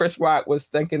thing. Chris Rock was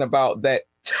thinking about that.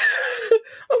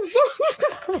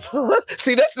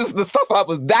 See, that's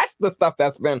the stuff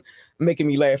that's been making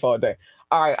me laugh all day.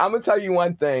 All right, I'm going to tell you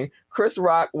one thing. Chris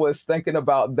Rock was thinking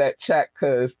about that check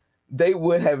because they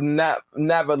would have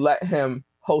never let him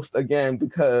host again,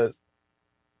 because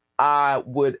I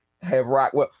would have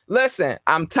rocked. Well, listen,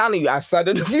 I'm telling you, I said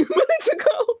it a few minutes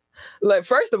ago. Like,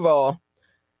 first of all,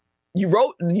 you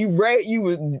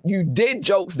did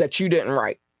jokes that you didn't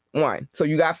write. One, so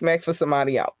you got smacked for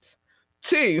somebody else.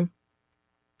 Two,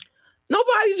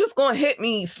 nobody's just gonna hit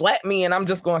me, slap me, and I'm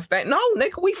just gonna stand. No,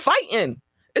 nigga, we fighting.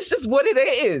 It's just what it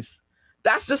is.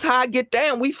 That's just how I get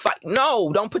down. We fight.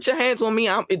 No, don't put your hands on me.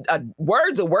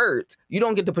 Words are words. You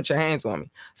don't get to put your hands on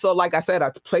me. So, like I said,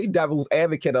 I play devil's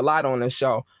advocate a lot on this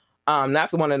show.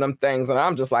 That's one of them things, and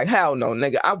I'm just like, hell no,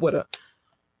 nigga. I would have.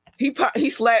 He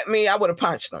slapped me. I would have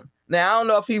punched him. Now I don't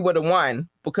know if he would have won,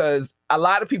 because a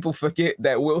lot of people forget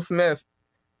that Will Smith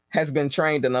has been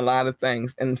trained in a lot of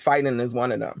things, and fighting is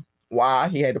one of them. Why?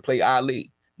 He had to play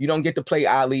Ali. You don't get to play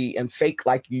Ali and fake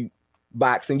like you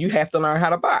box, and you have to learn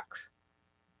how to box.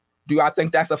 Do I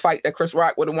think that's a fight that Chris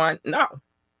Rock would have won? No.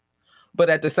 But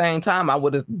at the same time, I'm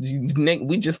just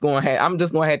going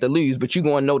to have to lose, but you're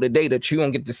going to know the day that you're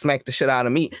going to get to smack the shit out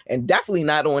of me, and definitely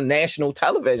not on national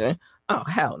television. Oh,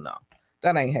 hell no.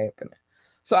 That ain't happening.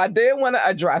 So I did want to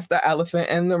address the elephant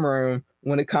in the room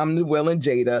when it comes to Will and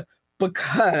Jada,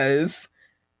 because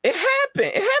it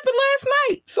happened. It happened last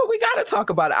night. So we got to talk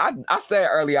about it. I said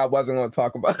earlier I wasn't going to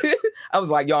talk about it. I was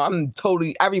like, yo,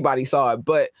 everybody saw it.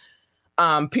 But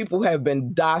people have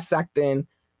been dissecting,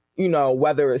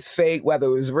 whether it's fake,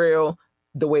 whether it's real.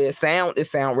 The way it sound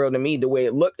real to me. The way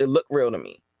it looked real to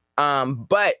me.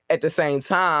 But at the same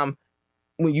time,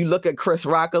 when you look at Chris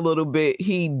Rock a little bit,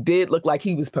 he did look like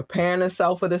he was preparing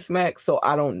himself for the smack. So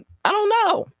I don't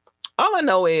know. All I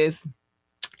know is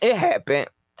it happened.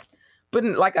 But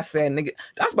like I said, nigga,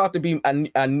 that's about to be my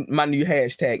new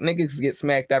hashtag. Niggas get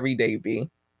smacked every day, B.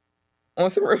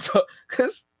 On some real talk.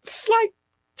 Because it's like,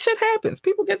 shit happens.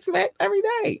 People get smacked every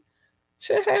day.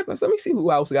 Shit happens. Let me see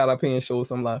who else got up here and show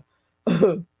some love.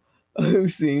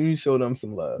 Let me show them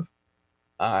some love.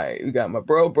 All right, we got my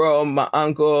bro, my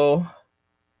uncle.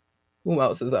 Who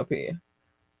else is up here?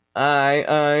 All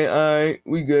right,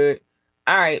 we good.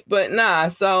 All right, but nah,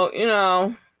 so,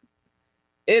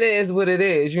 it is what it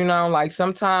is, like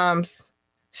sometimes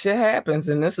shit happens,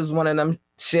 and this is one of them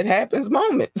shit happens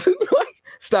moments. Like,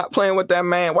 stop playing with that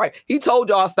man wife. He told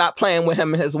y'all stop playing with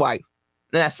him and his wife.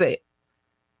 And that's it.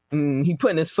 He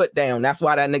putting his foot down. That's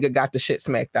why that nigga got the shit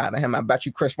smacked out of him. I bet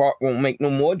you Chris Rock won't make no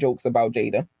more jokes about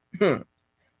Jada.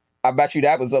 I bet you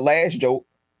that was the last joke.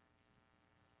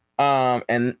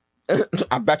 And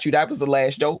I bet you that was the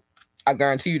last joke. I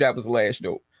guarantee you that was the last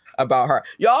joke about her.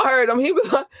 Y'all heard him. He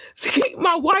was like, keep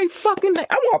my wife fucking. I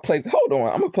want to play. Hold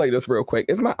on. I'm going to play this real quick.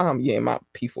 Is my my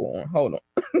P4 on? Hold on.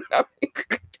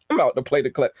 I'm about to play the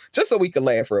clip just so we can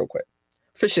laugh real quick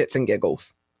for shits and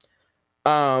giggles.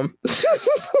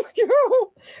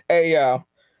 Hey,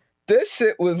 this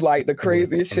shit was like the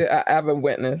craziest shit I ever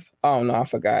witnessed. Oh no, I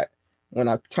forgot. When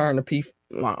I turn the P4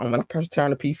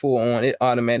 on, it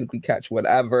automatically catch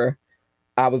whatever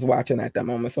I was watching at that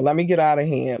moment. So let me get out of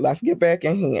here. Let's get back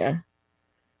in here.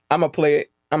 I'm gonna play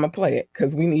it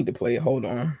because we need to play it. Hold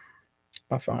on.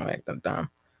 My phone acting dumb.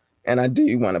 And I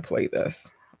do want to play this.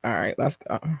 All right, let's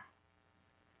go.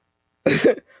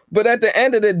 But at the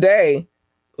end of the day,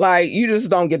 like, you just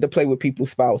don't get to play with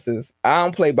people's spouses. I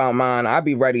don't play by mine. I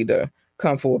be ready to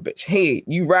come for a bitch. Hey,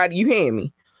 you ready? You hear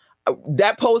me?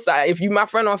 That post, if you my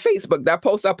friend on Facebook, that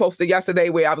post I posted yesterday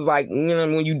where I was like,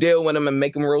 when you deal with them and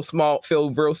make them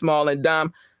feel real small and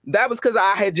dumb, that was because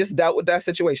I had just dealt with that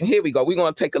situation. Here we go. We're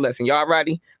going to take a listen. Y'all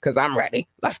ready? Because I'm ready.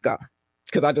 Let's go.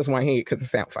 Because I just want to hear it because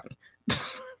it sounds funny.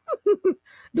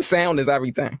 The sound is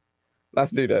everything. Let's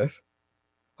do this.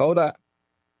 Hold up.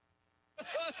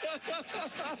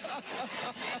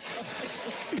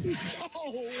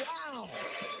 Oh, wow.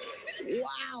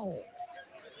 Wow.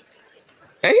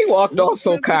 And he walked off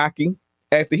so cocky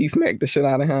after he smacked the shit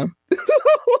out of him.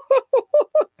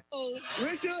 Oh,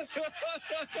 Richard.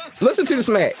 Listen to the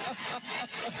smack.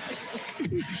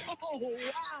 Oh, wow.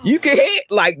 You can hit,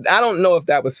 like, I don't know if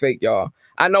that was fake, y'all.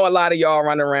 I know a lot of y'all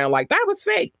running around like, that was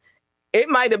fake. It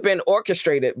might have been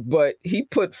orchestrated, but he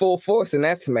put full force in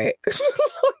that smack.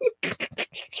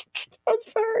 I'm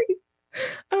sorry.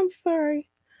 I'm sorry.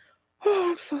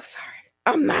 Oh, I'm so sorry.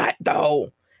 I'm not,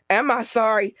 though. Am I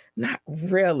sorry? Not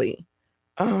really.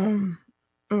 I'm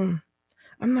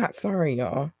not sorry,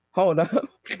 y'all. Hold up.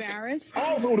 Embarrassed.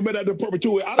 I also would have been at the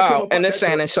perpetuity. Oh, and then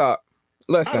Shannon Sharp.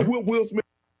 I Listen. whipped Will Smith.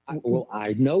 Well,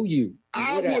 I know you.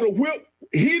 I would have whipped.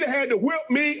 He'd have had to whip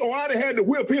me, or I'd have had to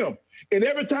whip him. And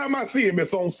every time I see him,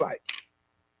 it's on sight.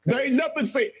 There ain't nothing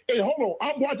to say. And hold on,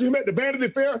 I'm watching him at the Vanity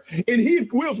Fair, and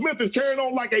Will Smith is carrying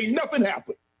on like ain't nothing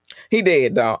happened. He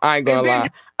did, though. I ain't gonna lie.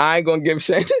 I ain't gonna give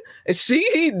Shannon. He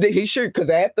should, because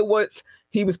afterwards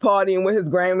he was partying with his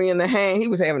Grammy in the hand. He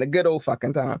was having a good old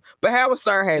fucking time. But Howard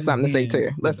Stern had something to say too.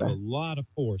 Listen. A lot of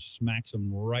force smacks him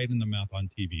right in the mouth on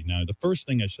TV. Now, the first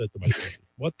thing I said to myself,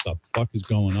 what the fuck is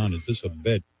going on? Is this a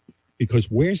bit? Because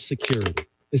where's security?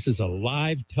 This is a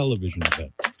live television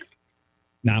event.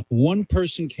 Not one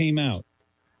person came out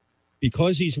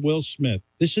because he's Will Smith.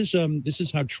 This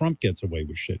is how Trump gets away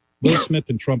with shit. Will Smith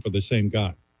and Trump are the same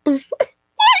guy.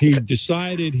 He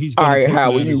decided he's going to take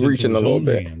Howard, you reaching a little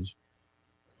bit. Hands.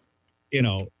 You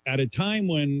know, at a time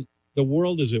when the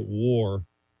world is at war,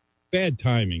 bad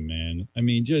timing, man. I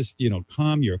mean, just,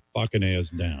 calm your fucking ass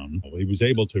down. He was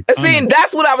able to. See, and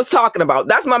that's what I was talking about.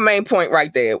 That's my main point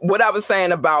right there. What I was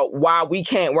saying about why we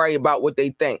can't worry about what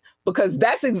they think. Because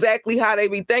that's exactly how they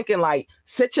be thinking. Like,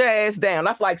 sit your ass down.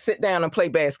 That's like sit down and play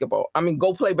basketball. I mean,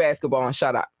 go play basketball and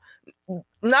shut up.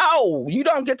 No, you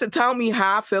don't get to tell me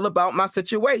how I feel about my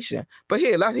situation. But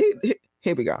here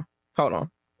we go. Hold on.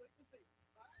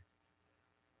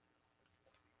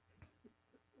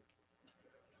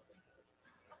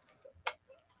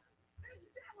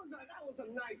 That was a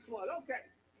nice one. Okay.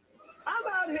 I'm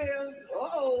out here.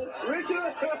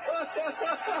 Richard.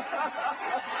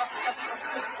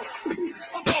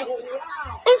 Oh,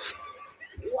 wow.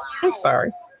 Wow. I'm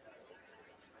sorry.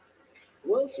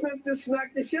 Will Smith just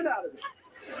smacked the shit out of me.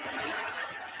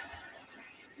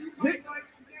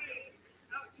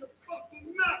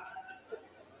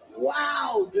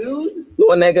 Wow, dude.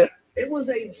 Little nigga. It was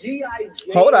a G.I.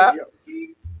 Jane. Hold up.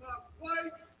 Keep my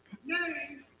wife's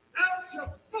name out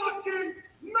your fucking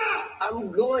mouth.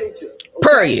 I'm going to. Okay?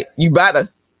 Period. You better.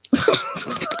 Okay.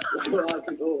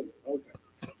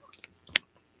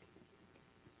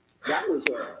 That was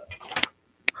the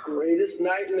greatest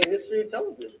night in the history of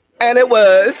television. And it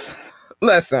was.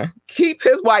 Listen, keep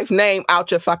his wife's name out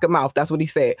your fucking mouth. That's what he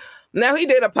said. Now, he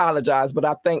did apologize, but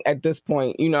I think at this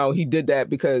point, he did that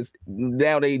because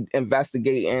now they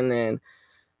investigating and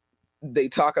they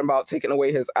talking about taking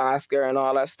away his Oscar and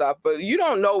all that stuff. But you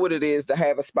don't know what it is to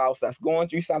have a spouse that's going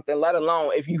through something, let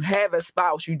alone if you have a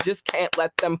spouse, you just can't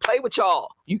let them play with y'all.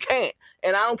 You can't.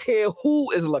 And I don't care who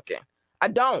is looking. I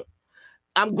don't.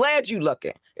 I'm glad you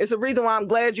looking. It's a reason why I'm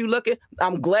glad you looking.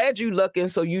 I'm glad you looking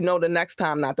so you know the next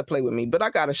time not to play with me. But I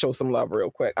got to show some love real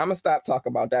quick. I'm going to stop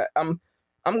talking about that. I'm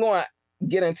going to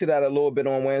get into that a little bit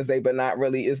on Wednesday, but not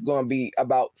really. It's going to be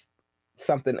about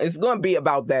something. It's going to be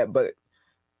about that, but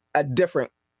a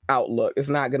different outlook. It's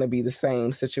not going to be the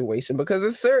same situation because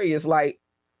it's serious. Like,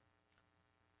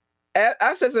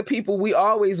 us as a people, we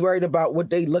always worried about what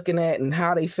they looking at and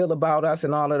how they feel about us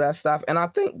and all of that stuff. And I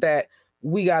think that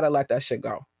we got to let that shit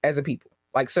go as a people.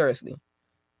 Like, seriously,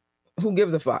 who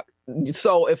gives a fuck?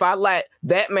 So if I let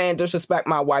that man disrespect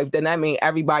my wife, then that means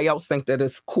everybody else think that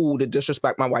it's cool to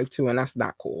disrespect my wife too, and that's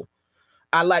not cool.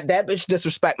 I let that bitch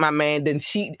disrespect my man, then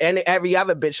she and every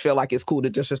other bitch feel like it's cool to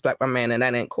disrespect my man, and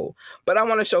that ain't cool. But I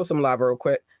want to show some love real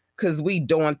quick, because we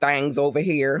doing things over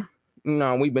here.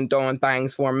 We've been doing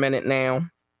things for a minute now.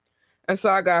 And so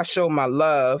I gotta show my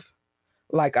love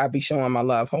like I be showing my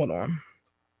love. Hold on.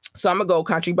 So I'm gonna go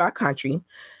country by country.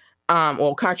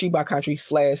 Or country by country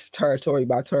 / territory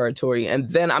by territory. And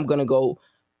then I'm going to go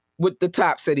with the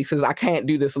top cities because I can't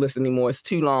do this list anymore. It's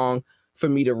too long for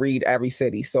me to read every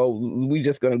city. So we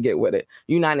just going to get with it.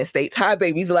 United States. Hi,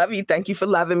 babies. Love you. Thank you for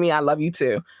loving me. I love you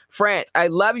too. France. I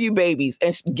love you, babies.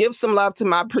 And give some love to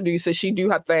my producer. She do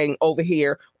her thing over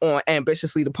here on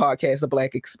Ambitiously the Podcast, The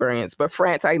Black Experience. But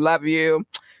France, I love you.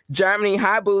 Germany.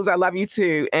 Hi, booze. I love you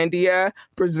too. India,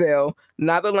 Brazil,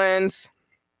 Netherlands,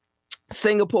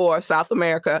 Singapore, South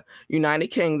America, United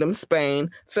Kingdom,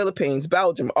 Spain, Philippines,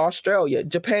 Belgium, Australia,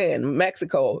 Japan,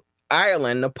 Mexico,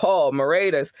 Ireland, Nepal,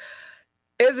 Mauritius,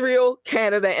 Israel,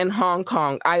 Canada, and Hong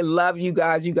Kong. I love you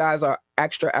guys. You guys are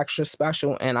extra, extra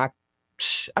special, and I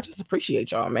just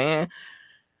appreciate y'all, man.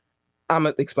 I'm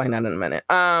gonna explain that in a minute.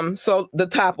 So the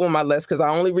top on my list, because I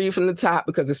only read from the top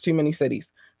because there's too many cities.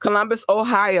 Columbus,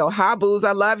 Ohio. Hi, Booze.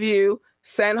 I love you.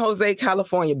 San Jose,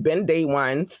 California. Been day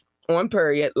ones on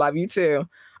period. Love you too.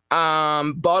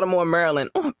 Baltimore, Maryland.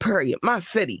 On period. My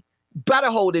city.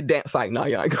 Better hold it down. It's like, no,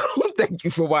 y'all. Thank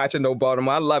you for watching, though,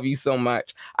 Baltimore. I love you so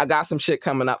much. I got some shit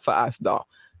coming up for us, though.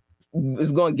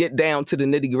 It's going to get down to the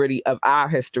nitty gritty of our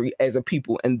history as a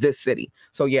people in this city.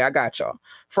 So, yeah, I got y'all.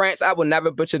 France, I will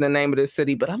never butcher the name of this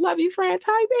city, but I love you, France.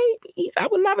 Hi, babies. I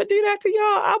would never do that to y'all.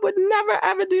 I would never,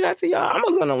 ever do that to y'all.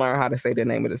 I'm going to learn how to say the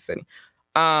name of the city.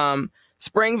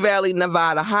 Spring Valley,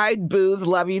 Nevada. Hi, Booze.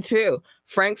 Love you, too.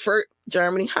 Frankfurt,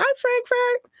 Germany. Hi,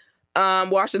 Frankfurt.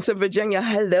 Washington, Virginia.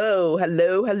 Hello,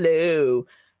 hello, hello.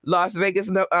 Las Vegas,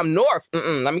 North.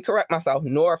 Let me correct myself.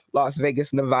 North Las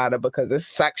Vegas, Nevada, because there's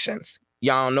sections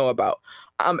y'all don't know about.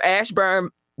 Ashburn,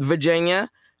 Virginia.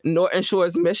 Norton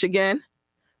Shores, Michigan.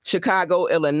 Chicago,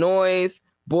 Illinois.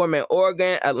 Boardman,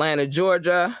 Oregon. Atlanta,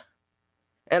 Georgia.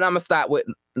 And I'm going to start with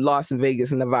Las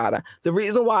Vegas, Nevada. The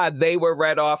reason why they were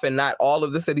read off and not all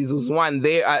of the cities was, one,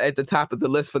 they are at the top of the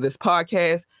list for this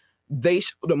podcast. They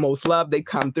show the most love. They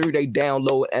come through, they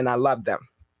download, and I love them.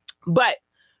 But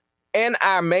in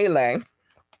our melee,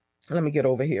 let me get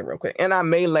over here real quick. In our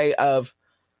melee of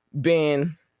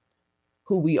being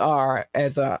who we are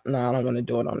as a, no, I don't want to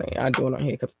do it on there. I do it on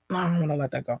here because I don't want to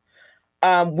let that go.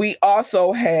 We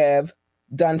also have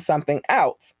done something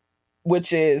else,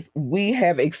 which is we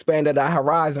have expanded our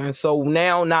horizon. So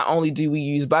now not only do we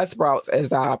use Buzzsprouts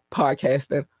as our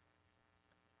podcasting,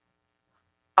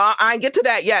 I ain't get to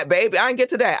that yet, baby. I ain't get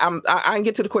to that. I ain't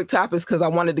get to the quick topics because I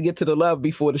wanted to get to the love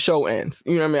before the show ends.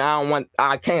 You know what I mean?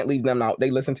 I can't leave them out. They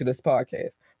listen to this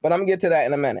podcast. But I'm gonna get to that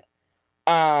in a minute.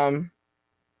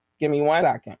 Give me 1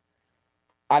 second.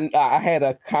 I had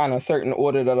a kind of certain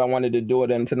order that I wanted to do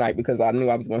it in tonight because I knew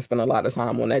I was gonna spend a lot of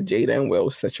time on that Jada and Will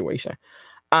situation.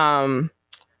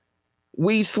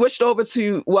 We switched over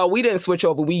to, well, we didn't switch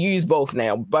over. We use both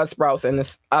now, Buzzsprouts and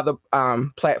this other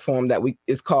platform that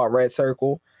is called Red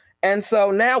Circle. And so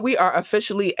now we are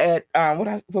officially at,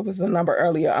 what was the number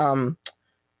earlier?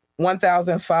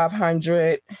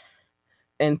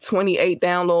 1,528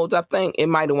 downloads, I think. It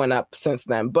might have went up since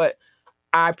then. But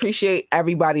I appreciate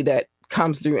everybody that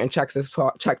comes through and check this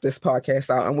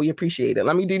podcast out, and we appreciate it.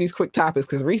 Let me do these quick topics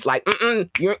because Reese like,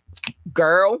 you're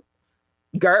girl.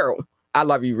 I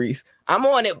love you, Reese. I'm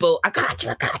on it, boo. I got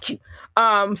you.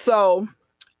 So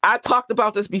I talked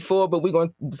about this before, but we're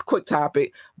going to quick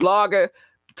topic. Blogger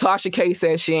Tasha K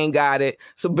says she ain't got it.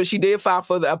 So, but she did file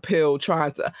for the appeal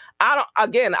trying to, I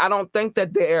don't think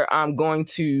that they're going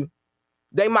to,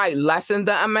 they might lessen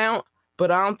the amount,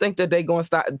 but I don't think that they're going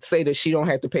to say that she don't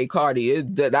have to pay Cardi.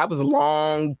 That was a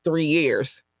long 3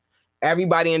 years.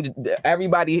 Everybody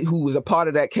who was a part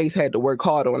of that case had to work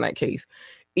hard on that case.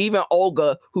 Even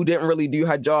Olga, who didn't really do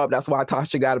her job, that's why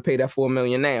Tasha got to pay that $4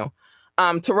 million now.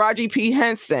 Taraji P.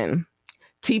 Henson,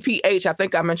 TPH, I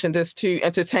think I mentioned this too.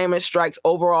 Entertainment strikes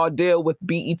overall deal with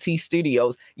BET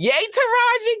Studios. Yay,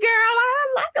 Taraji,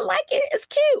 girl! I like it. It's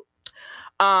cute.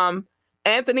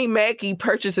 Anthony Mackie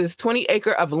purchases 20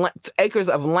 acres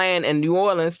of land in New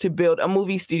Orleans to build a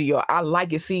movie studio. I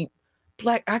like it. See,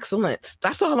 Black excellence.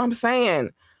 That's all I'm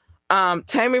saying.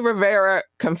 Tammy Rivera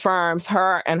confirms she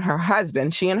and her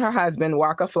husband,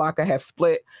 Waka Flocka, have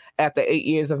split after 8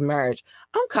 years of marriage.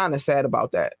 I'm kind of sad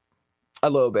about that a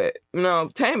little bit. You know,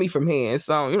 Tammy from here,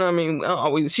 so, you know what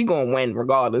I mean? She going to win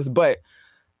regardless, but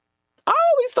I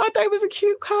always thought they was a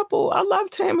cute couple. I love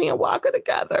Tammy and Waka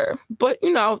together. But,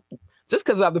 you know, just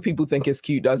because other people think it's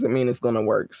cute doesn't mean it's going to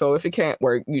work. So if it can't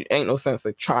work, ain't no sense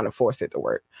of trying to force it to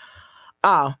work.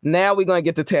 Now we're going to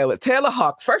get to Taylor. Taylor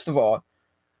Hawk, first of all,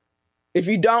 if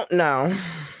you don't know,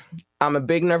 I'm a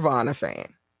big Nirvana fan.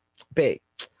 Big.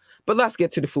 But let's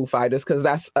get to the Foo Fighters because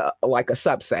that's like a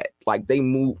subset. Like they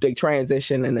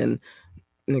transition, and then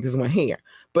niggas went here.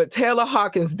 But Taylor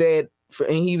Hawkins dead,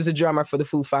 and he was a drummer for the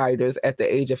Foo Fighters at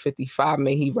the age of 55.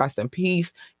 May he rest in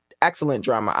peace. Excellent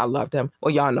drummer. I loved him.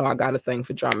 Well, y'all know I got a thing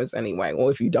for drummers anyway. Well,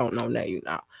 if you don't know, now you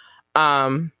know.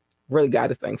 Really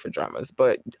got a thing for drummers,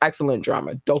 but excellent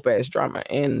drummer, dope ass drummer,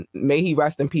 and may he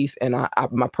rest in peace. And I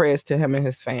my prayers to him and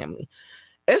his family.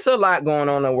 It's a lot going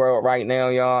on in the world right now,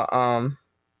 y'all.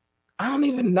 I don't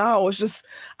even know. It's just,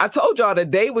 I told y'all the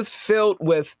day was filled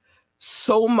with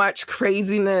so much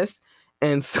craziness,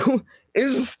 and so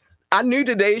it's just, I knew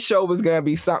today's show was gonna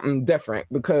be something different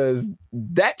because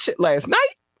that shit last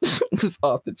night was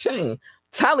off the chain. I'm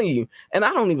telling you, and I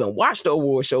don't even watch the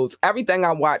award shows. Everything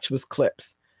I watched was clips.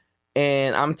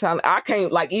 And I'm telling, I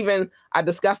can't, like, even I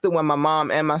discussed it with my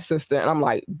mom and my sister, and I'm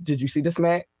like, did you see the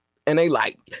smack? And they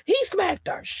like, he smacked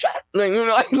the shit. Like, you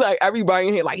know, like everybody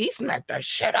in here, like, he smacked the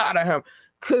shit out of him.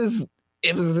 Cause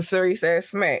it was a serious ass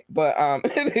smack. But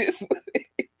it is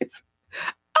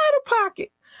out of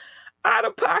pocket. Out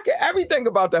of pocket. Everything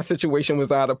about that situation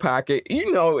was out of pocket.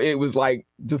 You know, it was like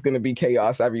just gonna be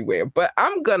chaos everywhere. But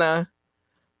I'm gonna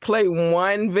play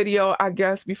one video, I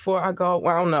guess, before I go.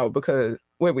 Well, I don't know, because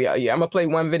where we are. Yeah, I'm gonna play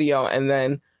one video, and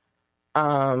then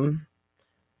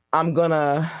we're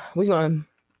gonna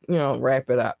you know, wrap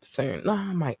it up soon. No,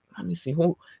 I might, let me see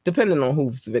who, depending on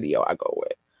whose video I go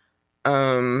with.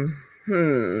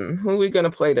 Who we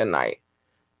gonna play tonight?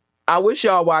 I wish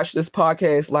y'all watch this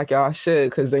podcast like y'all should,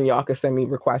 because then y'all can send me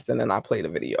requests and then I play the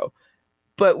video.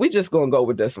 But we just gonna go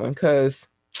with this one because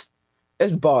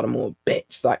it's Baltimore,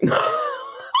 bitch. Like,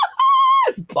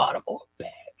 it's Baltimore, bitch.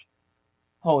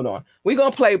 Hold on. We're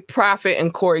gonna play Prophet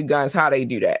and Corey Guns, how they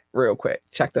do that, real quick.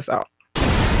 Check this out.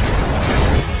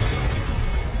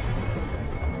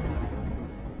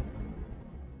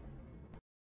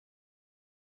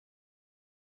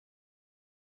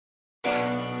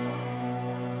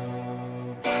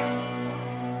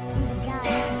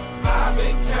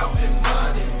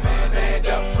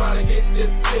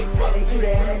 This big buck, I'm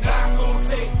not gonna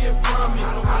take it from you.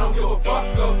 I don't give a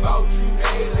fuck about you,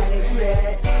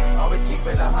 haters. Always keep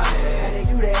it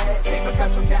 100. Take a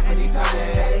cut from cat and these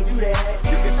hundreds.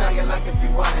 You can try your luck if you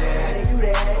want it,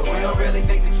 but we don't really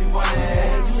think that you want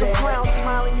it. Some clown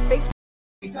smile in your face.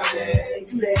 These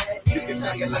hundreds. You can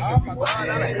try your luck if you want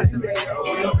it, but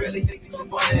we don't really think that you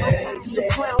want it. Some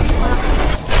clown smile.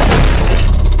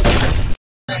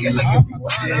 We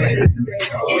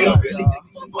don't really think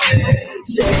you want it.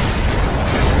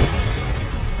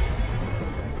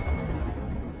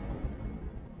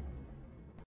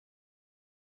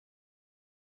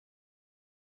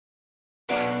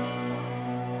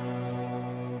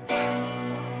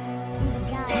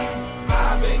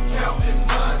 I've been counting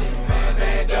money,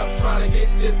 man, up trying to get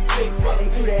this big buck.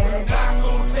 Not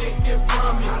gonna take it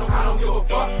from you. I don't give a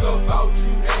fuck about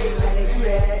you,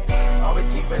 haters. Always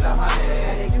keep it 100.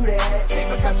 Take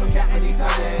a cut from cat and these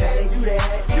hundreds.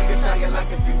 You can try your luck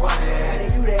if you want it,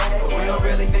 but we don't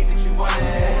really think that you want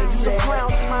it. Some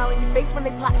clown smile in your face when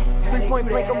they plot. 3-point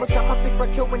blank almost got my big bro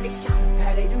killed when they shot.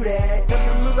 How they do that?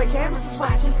 Them look like cameras is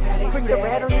watching. Bring the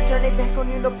rat on you, turn they back on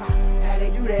you, no problem. How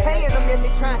they do that? Paying them yet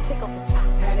they try and take off the top.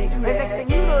 How they do And that? next thing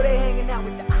you know they hanging out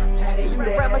with the ops. How they do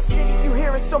that? Around my city you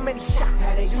hearing so many shots.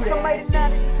 How they do that? Some might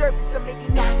not have deserved it, some maybe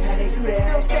not. How they do But that?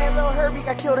 still sad little Herbie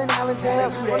got killed in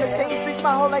Allendale. On the same streets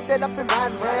my whole life that up in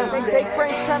Riding Brown. They take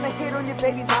frames trying to hit on your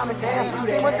baby mom and dad.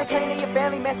 They want the clean of your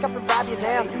family mask up and rob you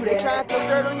now. They try to throw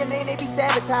dirt on your name, they be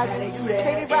sabotaging.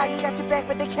 Say they riding, got your back,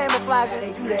 but they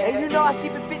camouflaging. And you know I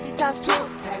keep it 50 times 2.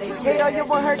 Hate all you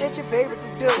want, heard that's your favorite to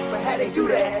do. But how they do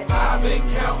that? I've been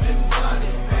counting money,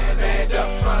 man,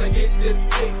 up trying to get this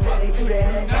big buck.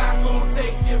 Not gonna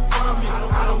take it from you.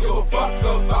 I don't give a fuck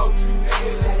about you,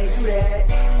 haters.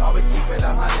 Always keep it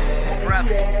 100. Grab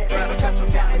a catch from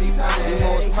cat and these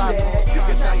hundreds. You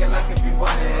can try your luck if you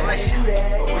want it,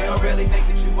 but we don't really think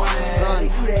that you want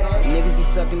it. Niggas be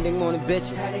sucking dick more than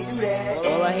bitches.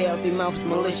 All I hear out their mouth is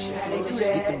militia.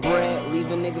 Get the bread,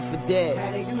 leave a nigga for dead.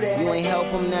 You ain't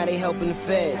help them, now they helping the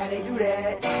feds.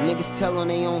 Niggas tell on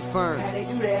they own firm. I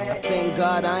thank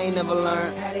God I ain't never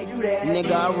learned.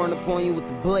 Nigga, I run up on you with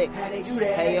the blick.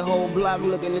 Hey, your whole block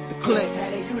looking at the clip.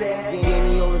 Gave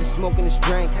me all of the smoke and this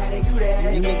drink.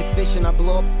 You niggas fishing, I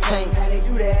blow up the tank.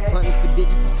 Hunting for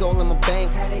digits, it's all in my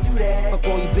bank. Fuck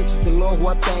all you bitches, the Lord who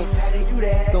I thank.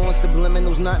 Throwing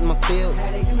subliminals, not in my field.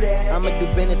 I'ma do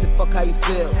business and fuck how you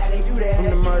feel. From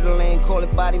the murder lane, call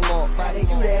it Baltimore. To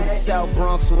the South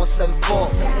Bronx, 174.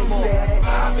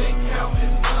 I've been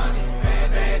counting money,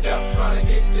 man, up trying to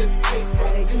get this big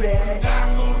buck. Not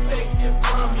gonna take it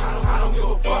from you. I don't give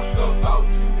a fuck about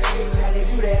you,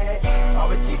 haters.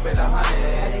 Always keep it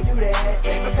 100.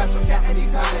 Take a cut from cat and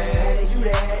these hundreds. You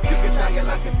can try your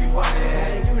luck if you want it,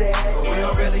 but we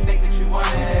don't really think that you want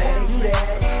it.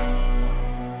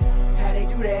 How they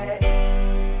do that?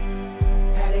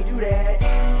 How they do that?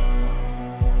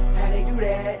 How they do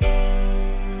that?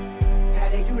 How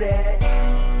they do that?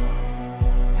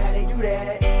 How they do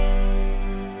that?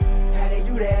 How they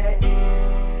do that?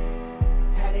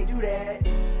 How they do that?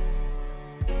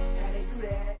 How they do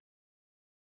that?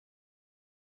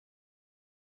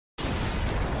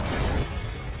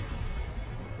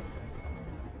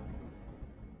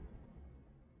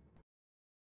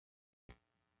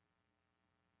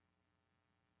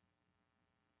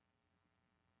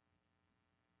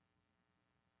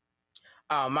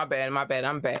 Oh, my bad. I'm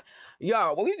bad.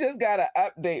 Yo, we just got an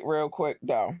update real quick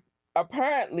though.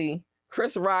 Apparently,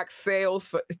 Chris Rock's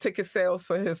ticket sales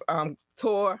for his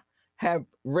tour have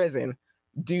risen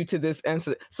due to this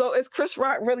incident. So is Chris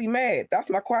Rock really mad? That's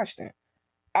my question.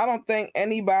 I don't think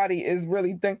anybody is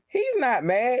really he's not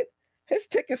mad. His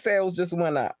ticket sales just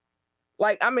went up.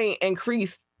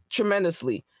 Increased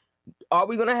tremendously. Are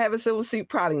we gonna have a civil suit?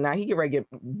 Probably not. He can ready to get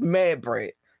mad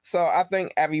bread. So I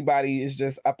think everybody is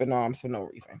just up in arms for no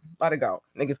reason. Let it go.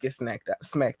 Niggas get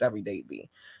smacked every day, B.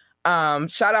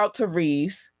 Shout out to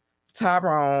Reese,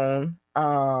 Tyrone,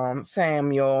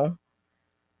 Samuel,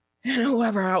 and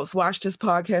whoever else watched this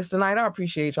podcast tonight. I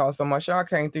appreciate y'all so much. Y'all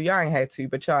came through. Y'all ain't had to,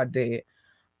 but y'all did.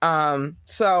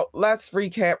 So let's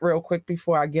recap real quick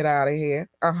before I get out of here.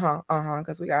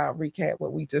 Because we gotta recap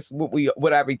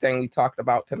what everything we talked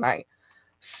about tonight.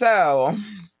 So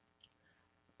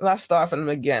let's start from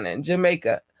the beginning.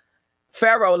 Jamaica.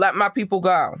 Pharaoh, let my people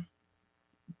go.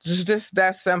 Just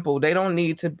that simple. They don't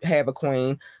need to have a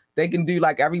queen. They can do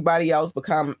like everybody else,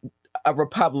 become a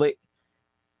republic,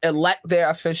 elect their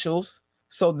officials,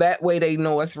 so that way they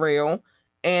know it's real.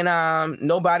 And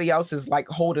nobody else is like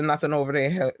holding nothing over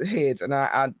their heads. And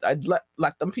I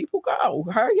let them people go.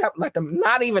 Hurry up, let them,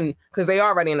 not even, because they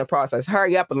already in the process.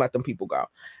 Hurry up and let them people go.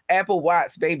 Apple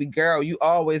Watts, baby girl, you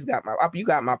always got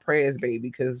my prayers, baby,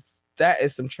 because that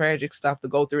is some tragic stuff to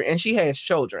go through. And she has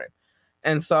children.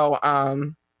 And so,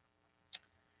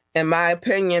 in my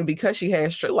opinion, because she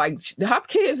has her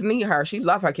kids need her. She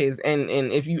loves her kids. And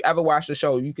if you ever watch the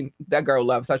show, that girl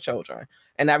loves her children.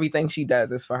 And everything she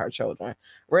does is for her children.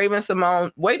 Raven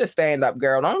Simone, way to stand up,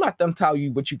 girl. Don't let them tell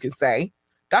you what you can say.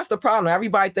 That's the problem.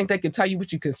 Everybody think they can tell you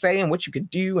what you can say and what you could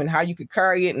do and how you could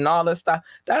carry it and all this stuff.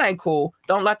 That ain't cool.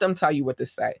 Don't let them tell you what to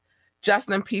say.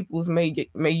 Justin Peoples, may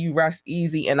you rest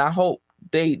easy, and I hope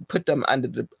they put them under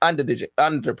the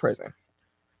prison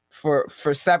for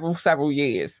several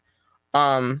years.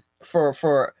 Not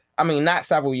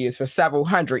several years, for several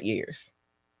hundred years.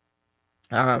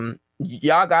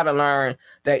 Y'all gotta learn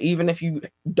that even if you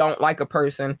don't like a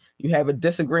person, you have a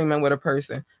disagreement with a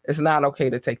person, it's not okay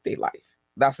to take their life.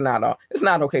 That's not all. It's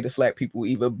not okay to slap people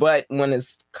either. But when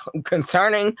it's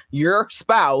concerning your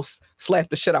spouse, slap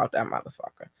the shit out that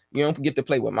motherfucker. You don't get to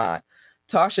play with mine.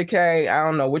 Tasha K, I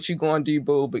don't know what you gonna do,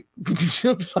 boo, but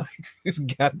you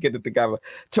gotta get it together.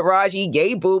 Taraji,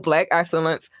 yay, boo, black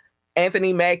excellence.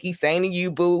 Anthony Mackie, saying to you,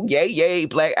 boo, yay,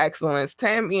 black excellence.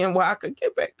 Tammy and Walker,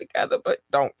 get back together, but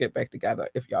don't get back together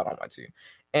if y'all don't want to.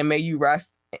 And may you rest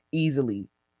easily,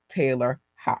 Taylor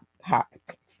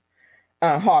Hawkins.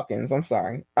 I'm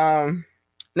sorry.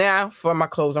 Now for my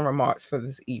closing remarks for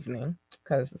this evening,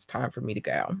 because it's time for me to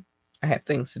go. I have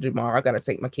things to do tomorrow. I gotta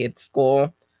take my kid to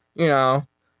school, do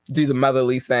the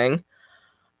motherly thing.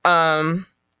 As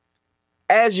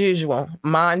usual,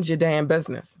 mind your damn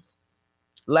business.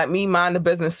 Let me mind the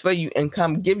business for you and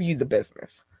come give you the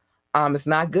business. It's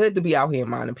not good to be out here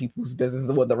minding people's business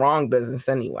or the wrong business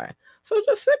anyway. So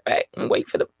just sit back and wait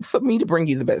for me to bring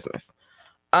you the business.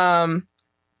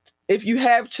 If you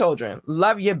have children,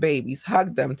 love your babies,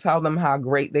 hug them, tell them how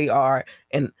great they are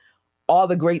and all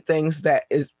the great things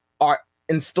that are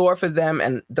in store for them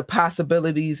and the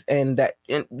possibilities, and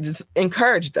just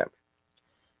encourage them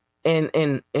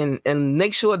and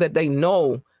make sure that they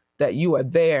know that you are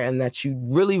there and that you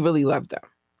really, really love them.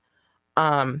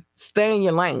 Stay in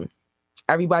your lane.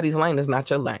 Everybody's lane is not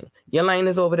your lane. Your lane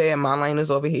is over there, my lane is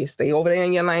over here. Stay over there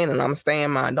in your lane and I'm staying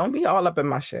in mine. Don't be all up in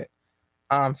my shit.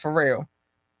 For real.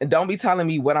 And don't be telling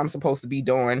me what I'm supposed to be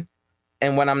doing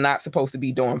and what I'm not supposed to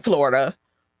be doing, Florida.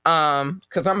 Because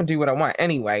I'm gonna do what I want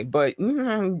anyway. But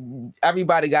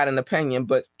everybody got an opinion,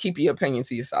 but keep your opinion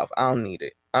to yourself. I don't need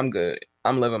it. I'm good.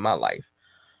 I'm living my life.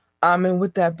 And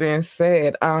with that being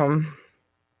said, I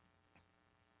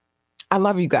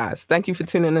love you guys. Thank you for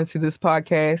tuning into this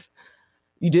podcast.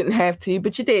 You didn't have to,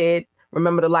 but you did.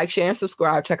 Remember to like, share, and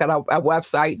subscribe. Check out our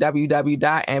website,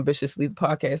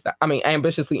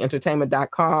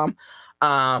 ambitiouslyentertainment.com.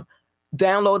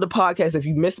 Download the podcast. If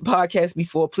you missed the podcast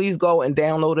before, please go and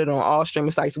download it on all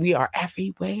streaming sites. We are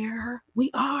everywhere.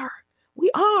 We are.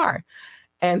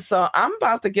 And so I'm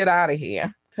about to get out of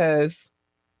here because,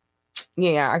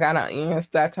 I gotta, it's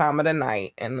that time of the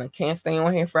night and I can't stay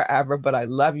on here forever, but I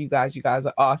love you guys. You guys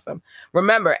are awesome.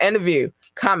 Remember, interview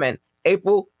coming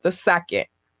April the 2nd.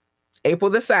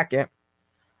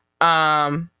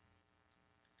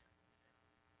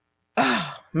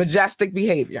 Majestic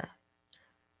Behavior.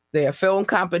 They're a film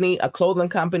company, a clothing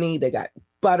company. They got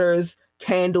butters,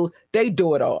 candles. They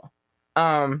do it all.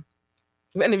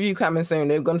 interview coming soon.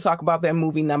 They're going to talk about their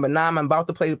movie Number 9. I'm about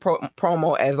to play the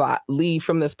promo as I leave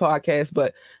from this podcast,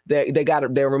 but they're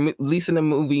releasing a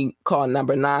movie called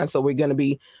Number 9. So we're going to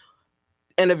be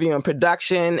interviewing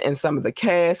production and some of the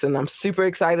cast, and I'm super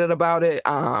excited about it.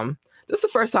 This is the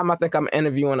first time I think I'm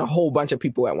interviewing a whole bunch of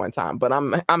people at one time, but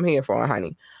I'm here for it,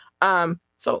 honey.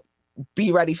 So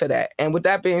be ready for that. And with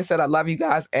that being said, I love you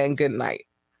guys and good night.